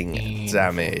piercing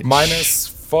damage. Minus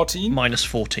 14? Minus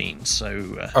 14,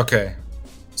 so... Okay.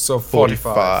 So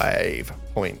 45.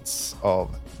 points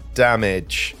of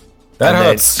damage. That And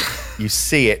hurts. then you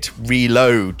see it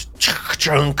reload.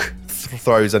 Chunk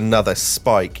throws another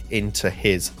spike into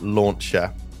his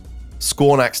launcher.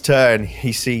 Scornak's turn.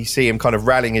 You see him kind of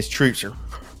rallying his troops.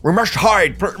 We must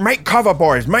hide. Make cover,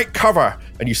 boys. Make cover.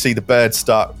 And you see the birds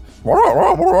start. And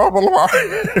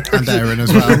Aaron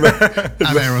as well.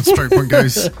 And Aaron's stroke point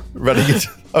goes. Running it.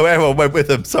 Oh, Aaron went with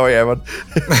him. Sorry, Aaron.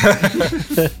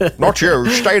 Not you.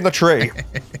 Stay in the tree.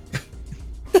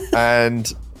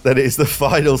 And then it is the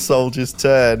final soldier's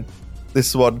turn.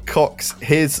 This one cocks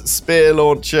his spear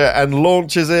launcher and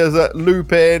launches it at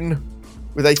Lupin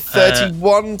with a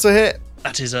 31 to hit.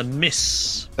 That is a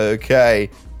miss. Okay.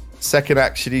 Second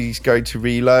action, he's going to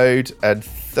reload. And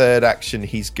third action,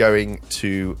 he's going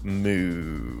to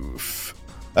move.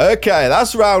 Okay,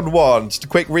 that's round one. Just a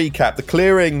quick recap. The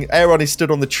clearing, Aaron is stood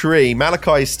on the tree.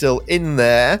 Malachi is still in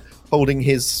there, holding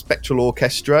his spectral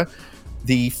orchestra.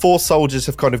 The four soldiers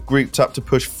have kind of grouped up to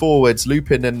push forwards.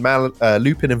 Lupin and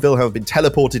Wilhelm have been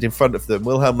teleported in front of them.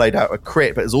 Wilhelm laid out a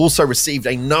crit, but has also received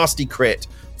a nasty crit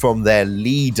from their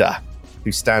leader,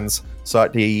 who stands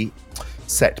slightly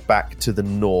set back to the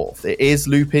north. It is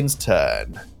Lupin's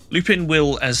turn. Lupin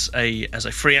will, as a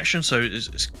free action, so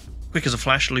as quick as a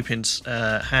flash, Lupin's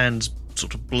hands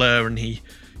sort of blur, and he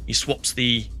swaps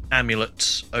the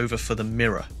amulet over for the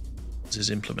mirror as his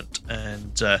implement,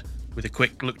 and with a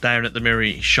quick look down at the mirror,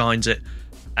 he shines it,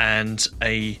 and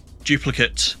a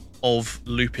duplicate of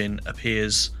Lupin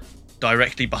appears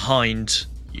directly behind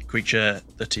the creature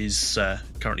that is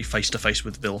currently face to face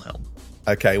with Wilhelm.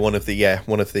 Okay, one of the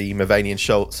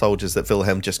Mavanian soldiers that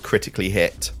Wilhelm just critically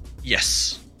hit.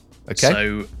 Yes. Okay.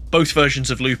 So both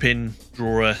versions of Lupin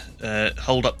draw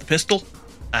hold up the pistol,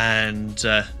 and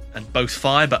both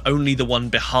fire, but only the one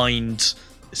behind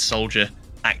this soldier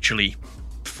actually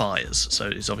fires. So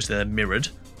it's obviously they're mirrored.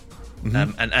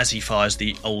 And as he fires,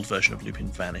 the old version of Lupin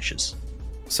vanishes.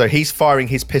 So he's firing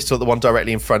his pistol at the one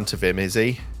directly in front of him, is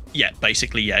he? Yeah,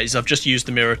 basically, yeah. I've just used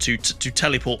the mirror to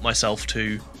teleport myself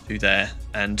to there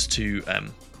and to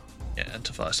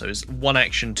fire. So it's one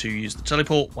action to use the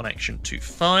teleport, one action to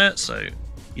fire. So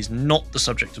he's not the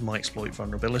subject of my exploit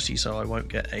vulnerability, so I won't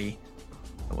get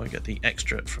the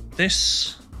extra from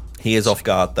this. He is off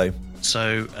guard though.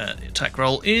 So the attack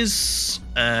roll is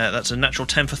that's a natural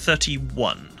 10 for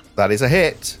 31. That is a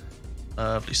hit.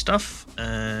 Lovely stuff,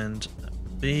 and that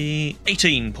would be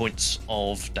 18 points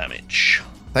of damage.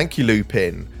 Thank you,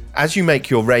 Lupin. As you make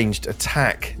your ranged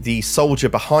attack, the soldier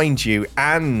behind you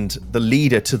and the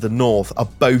leader to the north are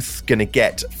both going to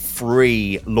get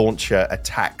free launcher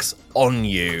attacks on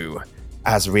you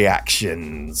as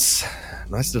reactions.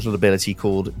 Nice little ability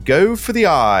called Go for the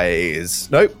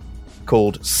Eyes. Nope,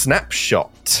 called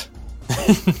Snapshot.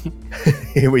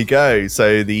 Here we go.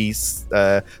 So the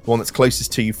one that's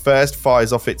closest to you first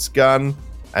fires off its gun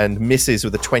and misses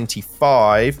with a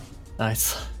 25.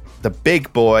 Nice. The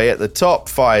big boy at the top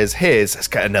fires his. Let's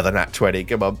get another nat 20.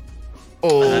 Come on.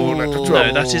 Oh, natural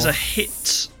 20. No, that is a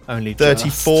hit. Only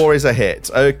 34 is a hit.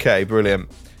 Okay,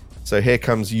 brilliant. So here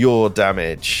comes your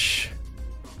damage.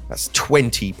 That's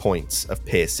 20 points of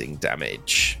piercing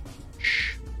damage.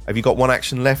 Have you got one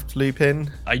action left, Lupin?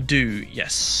 I do,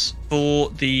 yes. For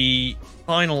the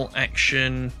final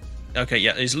action... Okay,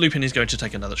 yeah, Lupin is going to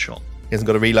take another shot. He hasn't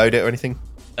got to reload it or anything?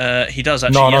 He does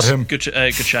actually. No, yes. not him. Good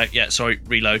shout. Yeah, sorry,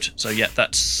 reload. So yeah,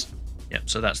 that's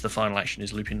the final action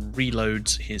is Lupin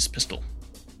reloads his pistol.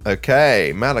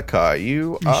 Okay, Malachi,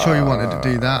 you are sure you wanted to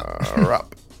do that?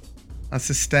 up. I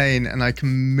sustain and I can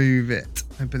move it,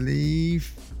 I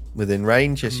believe. Within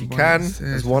range, yes you can.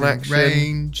 There's one action.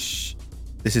 Range.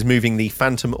 This is moving the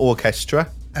Phantom Orchestra.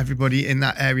 Everybody in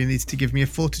that area needs to give me a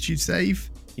fortitude save.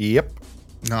 Yep.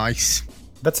 Nice.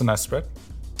 That's a nice spread.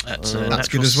 That's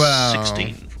good as well.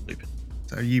 16 from Lupin.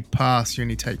 So you pass, you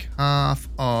only take half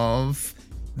of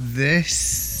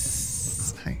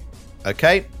this.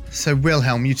 Okay. So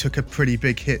Wilhelm, you took a pretty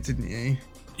big hit, didn't you?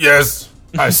 Yes,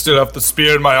 I still have the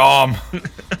spear in my arm.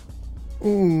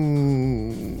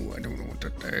 Ooh, I don't know what to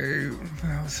do.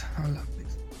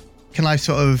 Can I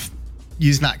sort of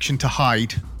use an action to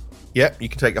hide? Yep, you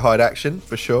can take a hide action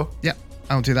for sure. Yep,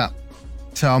 I'll do that.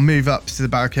 So I'll move up to the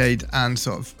barricade and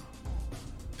sort of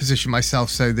position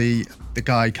myself so the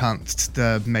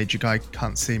major guy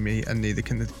can't see me, and neither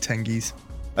can the Tengies.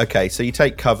 Okay, so you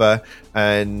take cover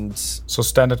and... So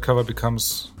standard cover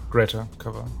becomes greater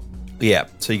cover. Yeah,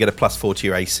 so you get a +4 to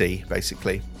your AC,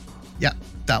 basically. Yeah,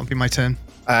 that would be my turn.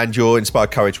 And your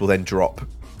Inspired Courage will then drop.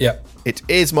 Yeah. It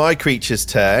is my creature's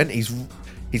turn. He's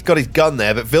got his gun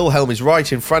there, but Wilhelm is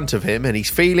right in front of him, and he's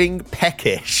feeling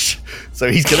peckish.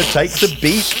 So he's going to take the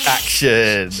beak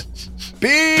action.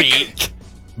 Beak!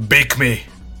 Beak me.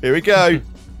 Here we go.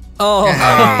 Oh,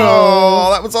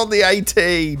 Oh, that was on the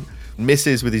 18.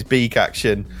 Misses with his beak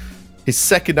action. His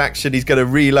second action, he's going to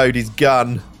reload his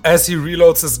gun. As he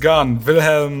reloads his gun,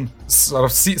 Wilhelm, sort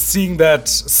of seeing that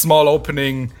small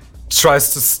opening,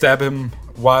 tries to stab him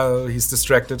while he's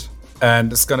distracted,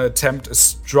 and is going to attempt a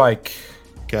strike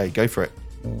Okay, go for it.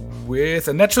 with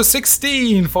a natural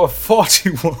 16 for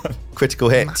 41. Critical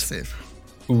hit. Massive.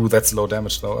 Ooh, that's low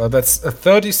damage though. That's a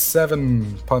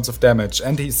 37 points of damage,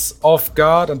 and he's off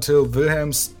guard until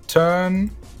Wilhelm's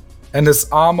turn, and his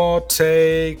armor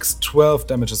takes 12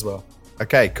 damage as well.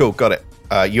 Okay, cool, got it.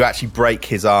 You actually break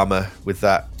his armor with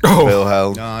that, Oh.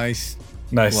 Wilhelm. Nice.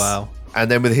 Nice. wow. And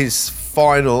then with his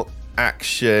final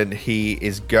action, he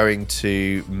is going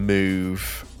to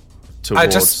move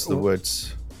towards the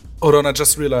woods. Hold on, I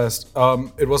just realized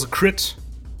it was a crit.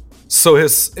 So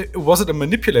was it a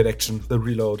manipulate action, the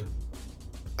reload?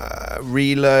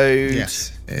 Reload.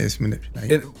 Yes, it is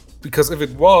manipulated. Because if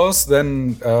it was,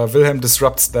 then Wilhelm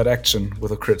disrupts that action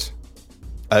with a crit.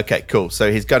 Okay, cool.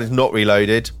 So his gun is not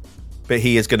reloaded, but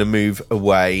he is going to move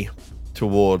away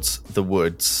towards the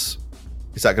woods.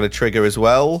 Is that going to trigger as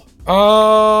well?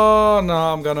 Oh no,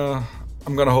 I'm gonna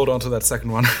hold on to that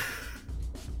second one.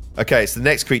 Okay, it's the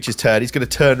next creature's turn. He's going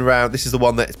to turn around. This is the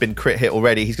one that's been crit hit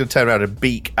already. He's going to turn around and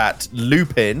beak at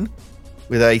Lupin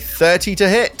with a 30 to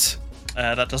hit.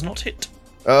 That does not hit.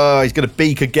 Oh, he's going to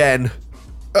beak again.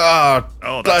 Oh,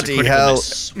 Oh, that's a bloody critical hell.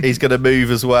 miss. He's going to move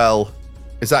as well.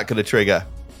 Is that going to trigger?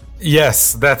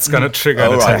 Yes, that's gonna trigger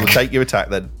All an right, attack. we'll take your attack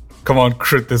then. Come on,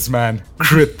 crit this, man.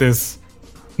 Crit this.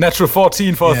 Natural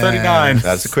 14 for a Yeah. 39.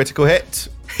 That's a critical hit.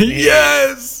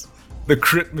 Yes! The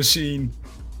crit machine.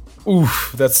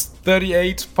 Oof, that's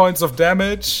 38 points of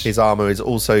damage. His armor is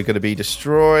also going to be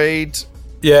destroyed.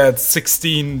 Yeah, it's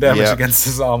 16 damage Yeah. against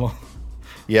his armor.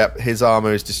 Yep, his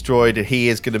armor is destroyed, and he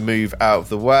is going to move out of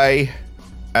the way.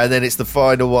 And then it's the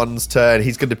final one's turn.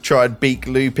 He's going to try and beak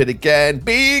Lupin again.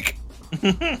 Beak!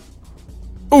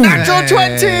 Natural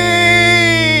 20!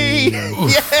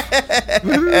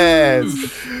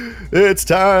 Yes! It's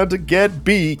time to get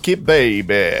beaky,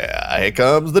 baby. Here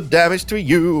comes the damage to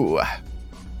you.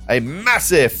 A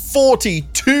massive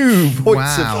 42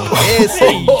 points Wow. of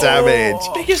piercing damage.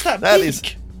 How big is that That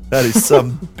beak? is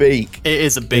some beak. It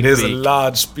is a big It is a beak.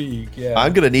 large beak, yeah.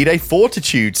 I'm going to need a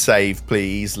fortitude save,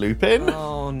 please, Lupin.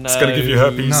 Oh no. It's gonna give you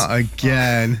herpes. Not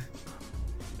again.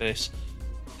 This.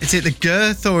 Is it the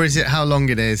girth or is it how long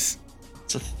it is?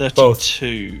 It's a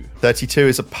 32. 32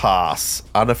 is a pass,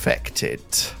 unaffected.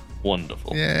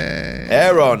 Wonderful. Yeah.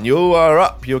 Aaron, you are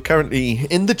up. You're currently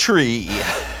in the tree.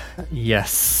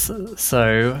 Yes.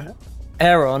 So,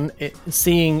 Aaron,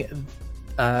 seeing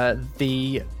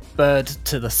the bird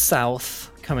to the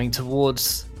south coming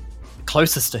towards,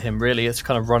 closest to him, really, it's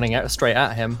kind of running out straight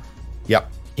at him.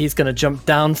 Yep. He's going to jump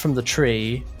down from the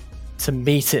tree to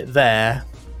meet it there.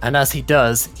 And as he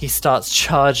does, he starts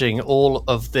charging all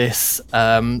of this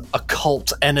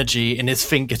occult energy in his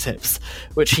fingertips,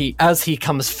 which as he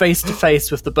comes face to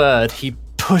face with the bird, he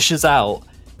pushes out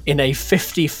in a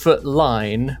 50-foot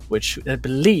line, which I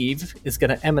believe is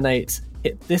going to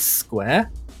hit this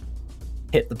square,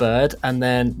 hit the bird, and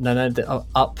then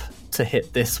up to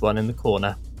hit this one in the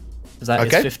corner. Because that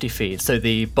is Okay. 50 feet. So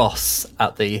the boss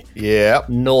at the Yep.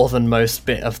 northernmost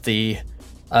bit of the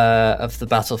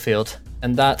battlefield,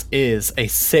 and that is a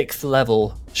 6th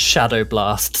level shadow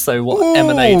blast. So what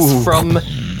emanates from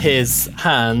his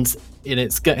hand,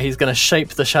 he's going to shape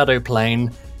the shadow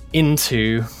plane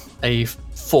into a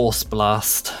force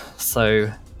blast.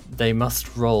 So they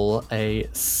must roll a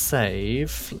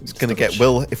save. It's going to get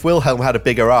if Wilhelm had a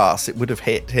bigger ass, it would have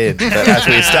hit him. But as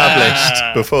we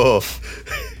established before,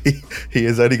 he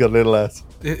has only got a little ass.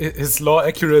 His law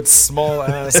accurate small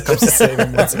ass comes to save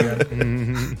him once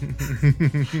again.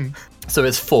 So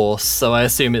it's force. So I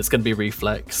assume it's going to be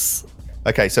reflex.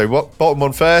 Okay, so what bottom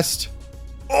one first?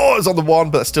 Oh, it's on the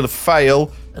 1, but that's still a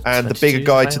fail. And the bigger 22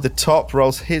 guy fail. to the top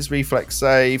rolls his reflex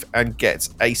save and gets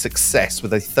a success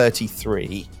with a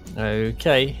 33.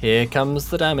 Okay, here comes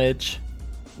the damage.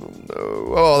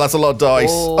 Oh, that's a lot of dice.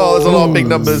 Oh, there's a lot of big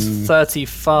numbers.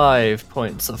 35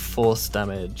 points of force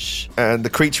damage. And the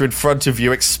creature in front of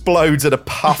you explodes in a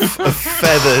puff of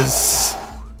feathers.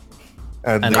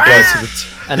 And And the it guy goes- to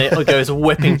the And it goes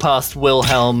whipping past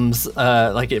Wilhelm's,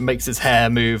 like it makes his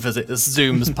hair move as it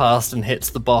zooms past and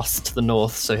hits the boss to the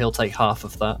north, so he'll take half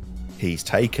of that. He's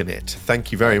taken it.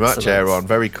 Thank you very much, Excellent. Aaron.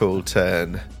 Very cool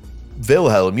turn.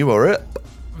 Wilhelm, you are up.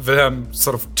 Wilhelm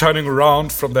sort of turning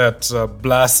around from that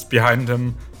blast behind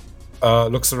him,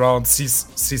 looks around,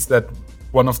 sees that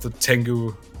one of the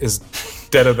Tengu is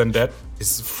deader than dead.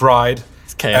 He's fried.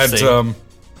 It's KFC.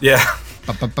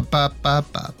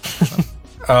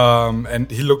 And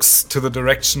and he looks to the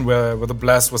direction where the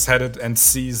blast was headed and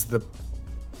sees the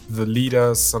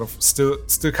leader sort of still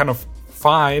kind of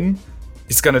fine.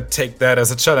 He's gonna take that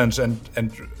as a challenge and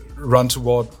run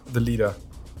toward the leader.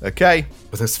 Okay.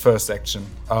 With his first action.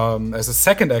 As a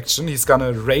second action, he's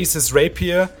gonna raise his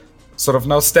rapier, sort of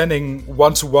now standing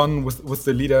 1-to-1 with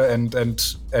the leader and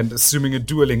assuming a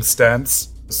dueling stance.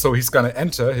 So he's gonna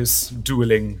enter his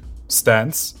dueling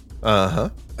stance.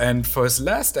 And for his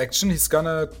last action, he's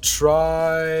gonna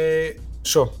try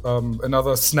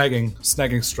another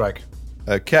snagging strike.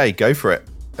 Okay, go for it.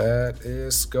 That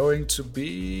is going to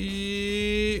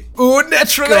be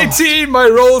natural 18. My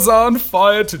rolls are on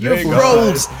fire today. You've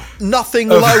rolled nothing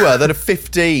lower than a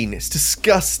 15. It's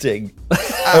disgusting.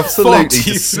 Absolutely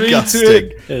 43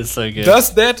 disgusting. It's so good.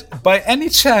 Does that by any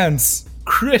chance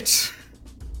crit?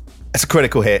 It's a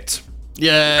critical hit.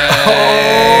 Yeah.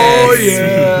 Oh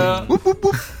yeah. Whoop, whoop,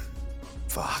 whoop.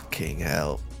 Fucking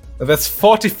hell. That's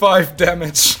 45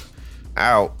 damage.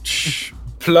 Ouch.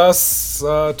 Plus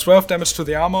 12 damage to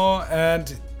the armor,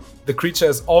 and the creature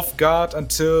is off guard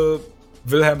until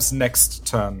Wilhelm's next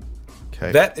turn.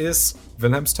 Okay. That is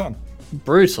Wilhelm's turn.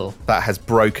 Brutal. That has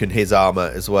broken his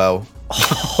armor as well.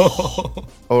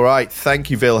 All right, thank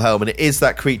you, Wilhelm. And it is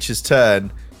that creature's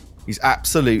turn. He's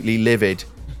absolutely livid.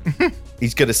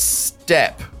 He's going to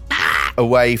step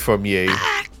away from you.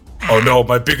 Oh no,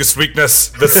 my biggest weakness,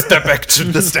 the step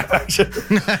action. The step action.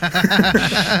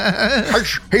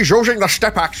 He's using the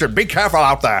step action. Be careful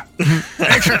out there.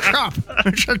 It's a trap.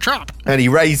 It's a trap. And he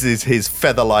raises his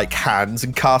feather-like hands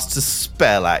and casts a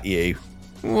spell at you.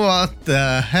 What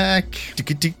the heck?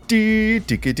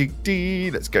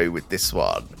 Let's go with this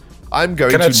one. I'm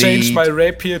going Can to I change need my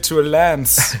rapier to a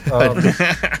lance?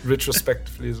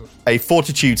 Retrospectively. a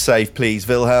fortitude save, please,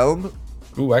 Wilhelm.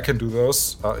 Ooh, I can do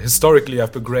those. Historically,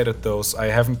 I've been great at those. I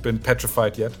haven't been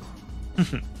petrified yet.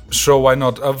 Sure, why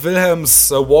not? Wilhelm's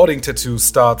warding tattoo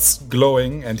starts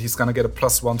glowing, and he's gonna get a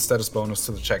 +1 status bonus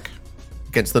to the check.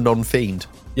 Against the non-fiend.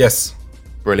 Yes.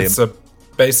 Brilliant. It's a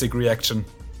basic reaction.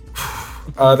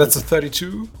 That's a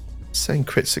 32. Saying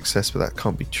crit success, but that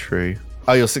can't be true.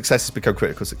 Oh, your successes become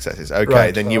critical successes. Okay,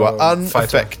 Right, then you are fighter.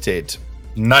 unaffected.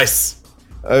 Nice.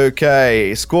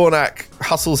 Okay, Skornak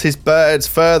hustles his birds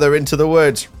further into the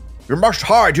woods. You must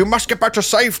hide. You must get back to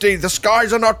safety. The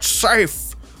skies are not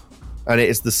safe. And it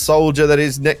is the soldier that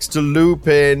is next to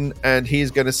Lupin, and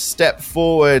he's going to step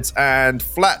forwards and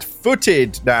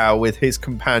flat-footed now with his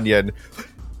companion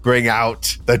bring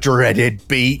out the dreaded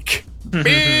beak.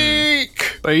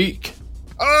 Beak.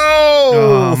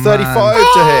 Oh, 35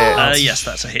 to hit. Yes,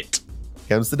 that's a hit.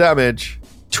 Comes the damage.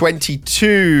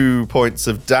 22 points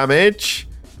of damage.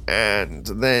 And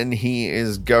then he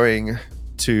is going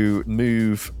to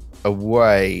move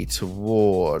away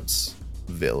towards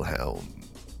Wilhelm.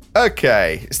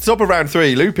 Okay, it's the top of round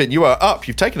 3. Lupin, you are up.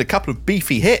 You've taken a couple of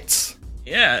beefy hits.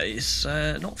 Yeah, it's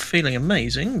not feeling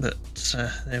amazing, but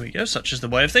there we go. Such is the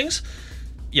way of things.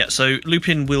 Yeah, so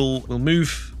Lupin will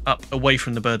move up away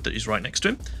from the bird that is right next to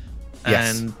him.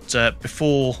 Yes. And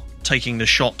before taking the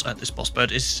shot at this boss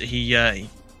bird, he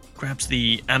grabs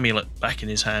the amulet back in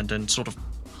his hand and sort of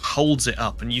holds it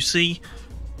up. And you see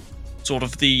sort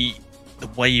of the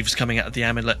waves coming out of the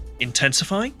amulet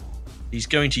intensifying. He's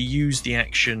going to use the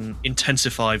action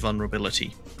Intensify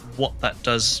Vulnerability. What that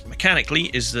does mechanically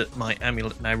is that my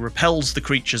amulet now repels the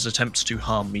creature's attempts to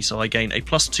harm me, so I gain a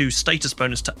 +2 status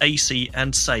bonus to AC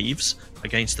and saves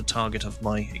against the target of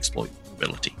my exploit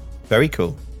ability. Very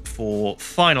cool. For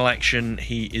final action,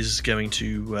 he is going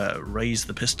to raise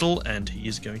the pistol and he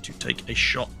is going to take a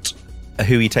shot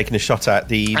Who are you taking a shot at?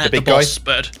 The at big the guy? boss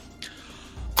bird.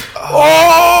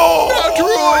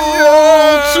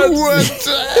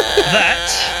 That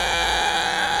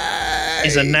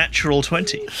is a natural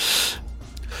 20.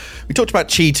 We talked about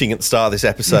cheating at the start of this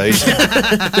episode.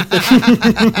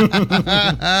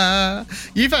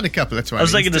 You've had a couple of 20s. I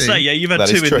was thinking to say, yeah, you've had That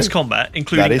 2 is in true. this combat,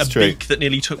 including That a is true. beak that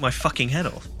nearly took my fucking head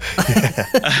off. Yeah,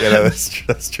 no,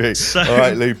 that's true. So- All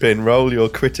right, Lupin, roll your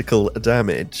critical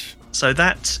damage. So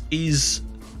that is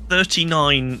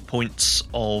 39 points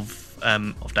of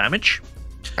damage.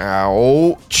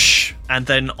 Ouch. And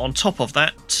then on top of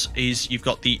that is you've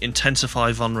got the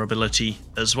Intensify Vulnerability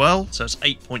as well. So it's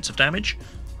 8 points of damage.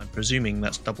 I'm presuming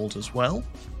that's doubled as well.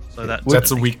 So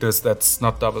that's a weakness. That's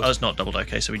not doubled. Oh, it's not doubled.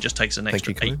 Okay, so he just takes an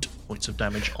extra 8 points of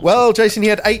damage. Well, Jason, he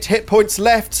had 8 hit points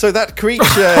left, so that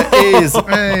creature is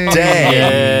dead.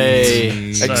 Yay.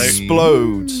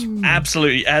 Explodes.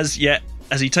 Absolutely. As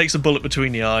he takes a bullet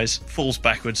between the eyes, falls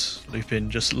backwards, Lupin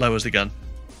just lowers the gun.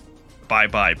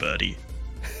 Bye-bye, birdie.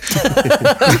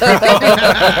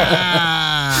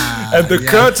 And the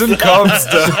curtain comes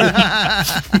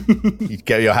down. You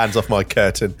get your hands off my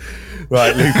curtain.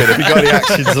 Right, Lupin, have you got any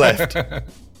actions left?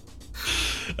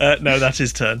 No, that's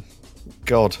his turn.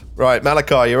 God. Right,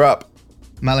 Malachi, you're up.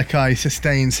 Malachi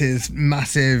sustains his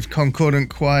massive concordant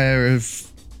choir of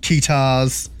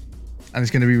Ketars and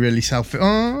is going to be really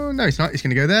Oh, no, he's not. He's going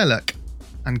to go there, look,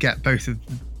 and get both of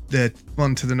the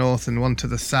one to the north and one to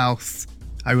the south.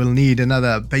 I will need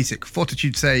another basic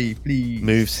fortitude save, please.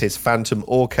 Moves his Phantom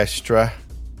Orchestra.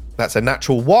 That's a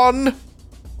natural 1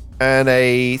 and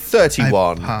a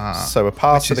 31. So a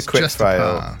pass with a crit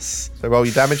fail. So roll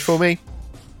your damage for me.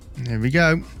 There we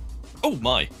go. Oh,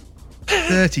 my.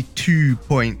 32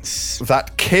 points.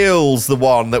 That kills the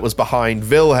one that was behind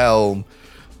Wilhelm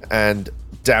and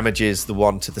damages the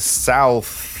one to the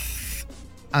south.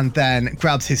 And then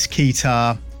grabs his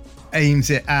Ketar,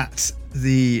 aims it at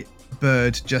the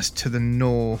bird just to the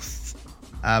north.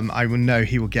 I will know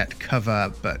he will get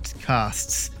cover, but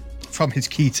casts from his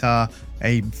Ketar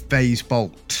a phase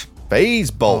bolt. Phase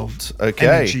bolt. Okay.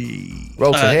 Energy.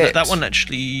 Roll to hit. That one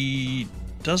actually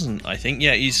doesn't, I think.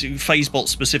 Yeah, phase bolt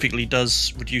specifically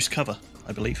does reduce cover,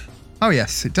 I believe. Oh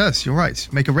yes, it does. You're right.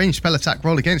 Make a ranged spell attack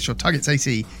roll against your target's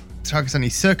AC. Targets any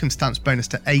circumstance bonus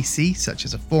to AC, such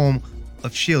as a form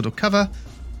of shield or cover.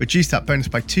 Reduce that bonus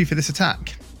by 2 for this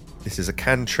attack. This is a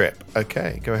cantrip.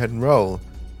 Okay, go ahead and roll.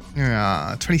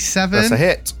 27. That's a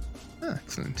hit. Oh,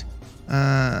 excellent.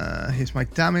 Here's my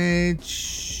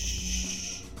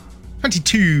damage.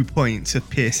 22 points of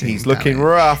piercing. He's looking damage.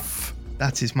 rough.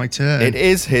 That is my turn. It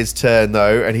is his turn,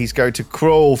 though, and he's going to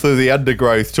crawl through the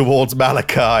undergrowth towards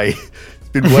Malachi. He's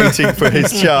been waiting for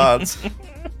his chance.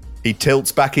 He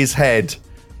tilts back his head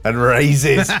and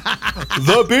raises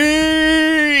the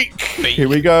beak. Here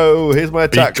we go. Here's my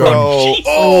attack roll.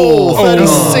 Oh,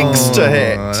 36 to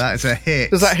hit. That is a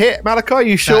hit. Does that hit, Malachi?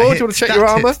 You sure? Do you want to check That your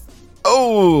armor? hits.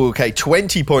 Oh, okay.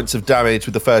 20 points of damage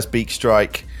with the first beak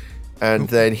strike. And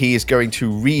then he is going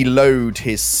to reload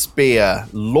his spear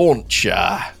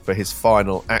launcher for his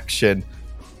final action.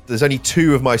 There's only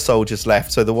 2 of my soldiers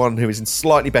left, so the one who is in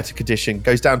slightly better condition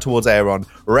goes down towards Aeron,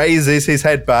 raises his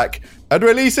head back, and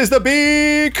releases the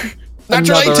beak!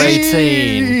 Natural Another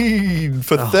 18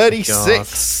 for Oh,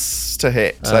 36 to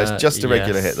hit. So it's just a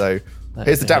regular yes. hit, though. That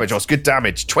Here's the is- damage, Ross. Good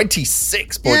damage.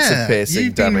 26 points of piercing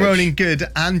you've been damage. rolling good,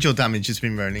 and your damage has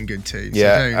been rolling good too. So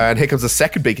Yeah, and here comes the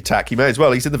second big attack. He may as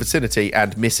well. He's in the vicinity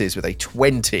and misses with a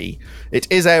 20.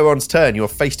 It is Aeron's turn. You're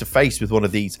face to face with one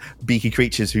of these beaky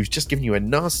creatures who's just given you a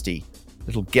nasty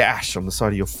little gash on the side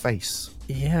of your face.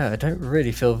 Yeah, I don't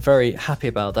really feel very happy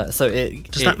about that. So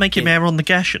Does that make him air on the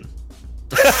Gashian?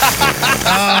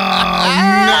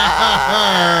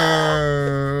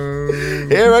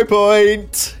 Hero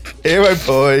point! Hero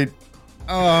point!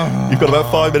 Oh, You've got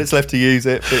about 5 minutes left to use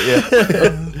it, but yeah.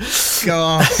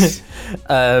 God.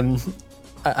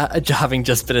 having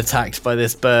just been attacked by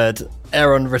this bird,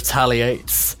 Aeron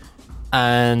retaliates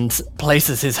and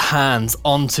places his hands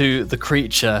onto the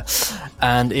creature,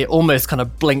 and it almost kind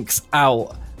of blinks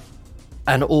out,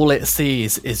 and all it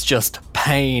sees is just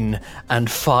pain and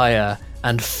fire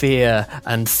and fear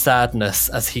and sadness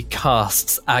as he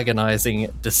casts agonizing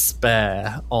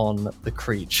despair on the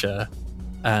creature,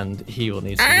 and he will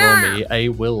need to roll me a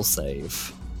will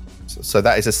save. So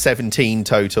that is a 17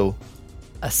 total.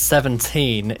 A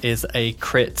 17 is a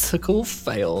critical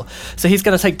fail. So he's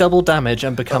going to take double damage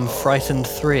and become frightened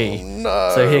 3.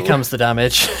 No. So here comes the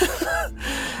damage.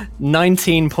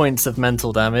 19 points of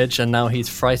mental damage, and now he's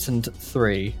frightened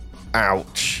 3.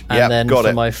 Ouch. And Yep, then got for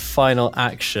it. my final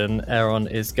action, Aeron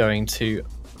is going to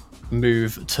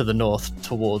move to the north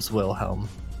towards Wilhelm.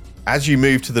 As you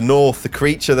move to the north, the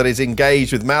creature that is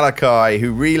engaged with Malachi,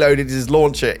 who reloaded his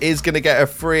launcher, is going to get a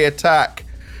free attack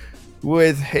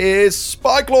with his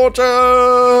spike launcher.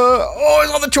 Oh,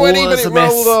 it's on the 20, Oh, but that's it a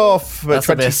miss. rolled off. But That's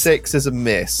a miss. 26 is a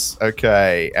miss.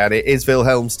 Okay, and it is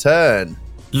Wilhelm's turn.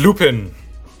 Lupin,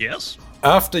 Yes.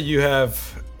 after you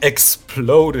have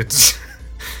exploded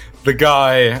the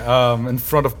guy in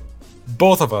front of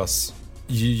both of us,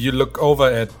 you look over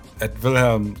at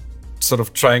Wilhelm, sort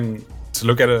of trying to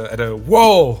look at a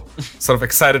whoa sort of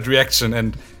excited reaction,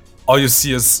 and all you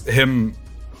see is him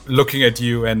looking at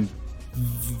you, and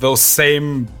those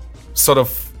same sort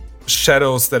of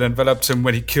shadows that enveloped him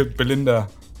when he killed Belinda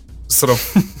sort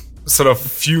of sort of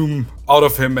fume out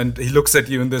of him, and he looks at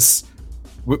you in this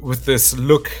with this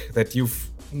look that you've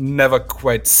never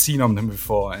quite seen on him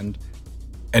before, and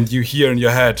you hear in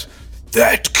your head,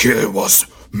 "That kill was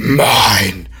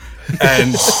mine,"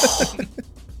 and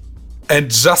and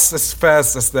just as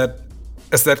fast as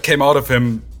that came out of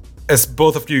him, as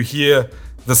both of you hear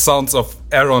the sounds of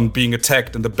Aaron being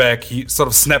attacked in the back, he sort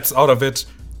of snaps out of it,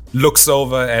 looks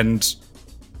over, and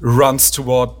runs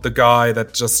toward the guy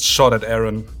that just shot at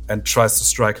Aaron and tries to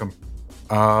strike him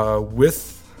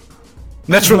with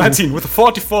natural 19 with a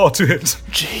 44 to hit.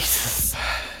 Jesus.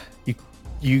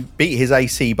 You beat his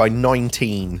AC by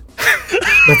 19.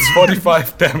 That's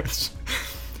 45 damage.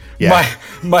 Yeah.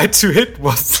 My to hit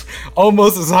was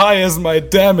almost as high as my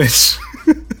damage.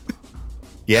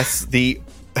 Yes,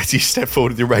 as you step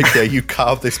forward with your rapier, you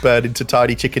carve this bird into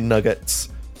tiny chicken nuggets.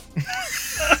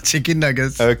 Chicken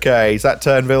nuggets. Okay, is that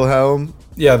turn, Wilhelm?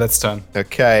 Yeah, that's turn.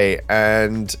 Okay,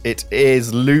 and it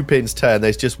is Lupin's turn.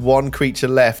 There's just one creature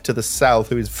left to the south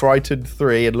who is frightened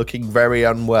 3 and looking very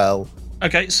unwell.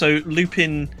 Okay, so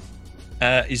Lupin,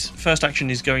 his first action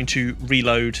is going to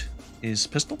reload his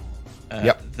pistol.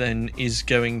 Yep. Then is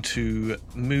going to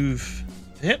move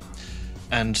here,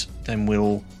 and then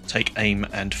we'll take aim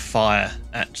and fire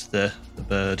at the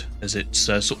bird as it's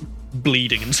sort of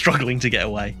bleeding and struggling to get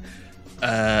away.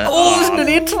 It's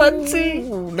nearly a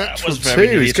 20. That was very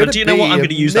nearly. So do you know what? I'm going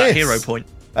to use that hero point.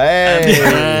 Hey!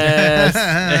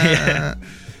 Yeah.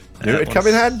 Knew it'd come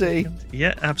in handy.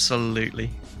 Yeah,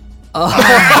 absolutely.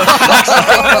 That's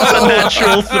a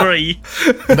natural 3.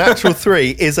 Natural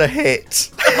 3 is a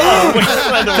hit.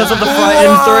 Because of the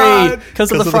frightened 3.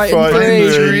 Because of the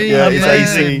frightened 3. Yeah, his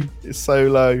Amazing. AC is so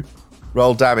low.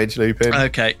 Roll damage, Lupin.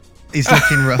 Okay. He's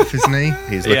looking rough, isn't he?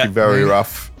 He's looking very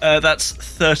rough. That's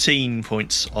 13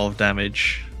 points of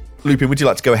damage. Lupin, would you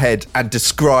like to go ahead and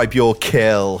describe your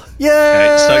kill?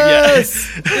 Okay, so you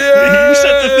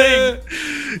said the thing.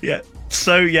 Yeah.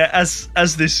 So yeah, as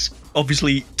this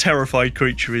obviously terrified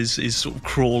creature is sort of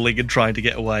crawling and trying to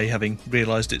get away, having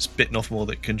realised it's bitten off more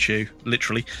than it can chew,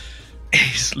 literally,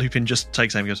 Lupin just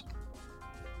takes aim and goes,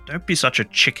 "Don't be such a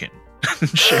chicken." And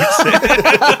shoots it.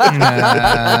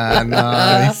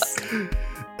 Nice.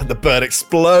 And the bird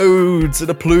explodes in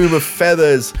a plume of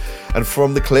feathers. And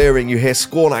from the clearing, you hear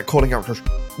Scornak calling out,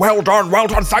 well done,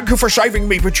 thank you for saving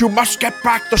me, but you must get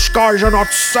back, the skies are not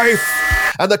safe.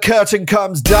 And the curtain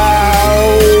comes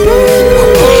down.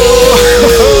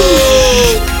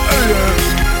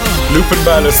 Lupin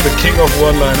Malice, the king of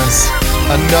one-liners.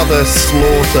 Another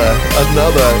slaughter.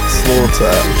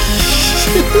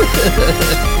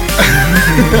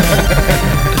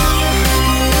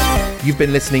 You've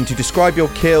been listening to Describe Your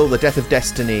Kill, The Death of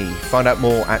Destiny. Find out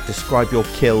more at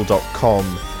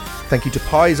describeyourkill.com. Thank you to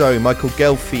Paizo, Michael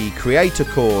Gelfi, Creator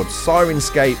Chord,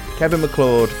 Sirenscape, Kevin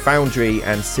McLeod, Foundry,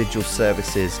 and Sigil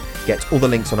Services. Get all the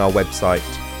links on our website.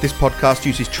 This podcast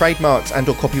uses trademarks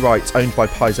and/or copyrights owned by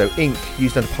Paizo Inc.,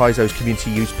 used under Paizo's community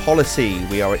use policy.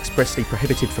 We are expressly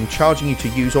prohibited from charging you to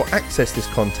use or access this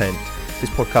content.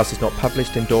 This podcast is not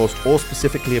published, endorsed, or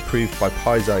specifically approved by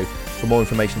Paizo. For more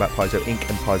information about Paizo Inc.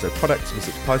 and Paizo products,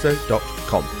 visit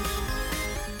paizo.com.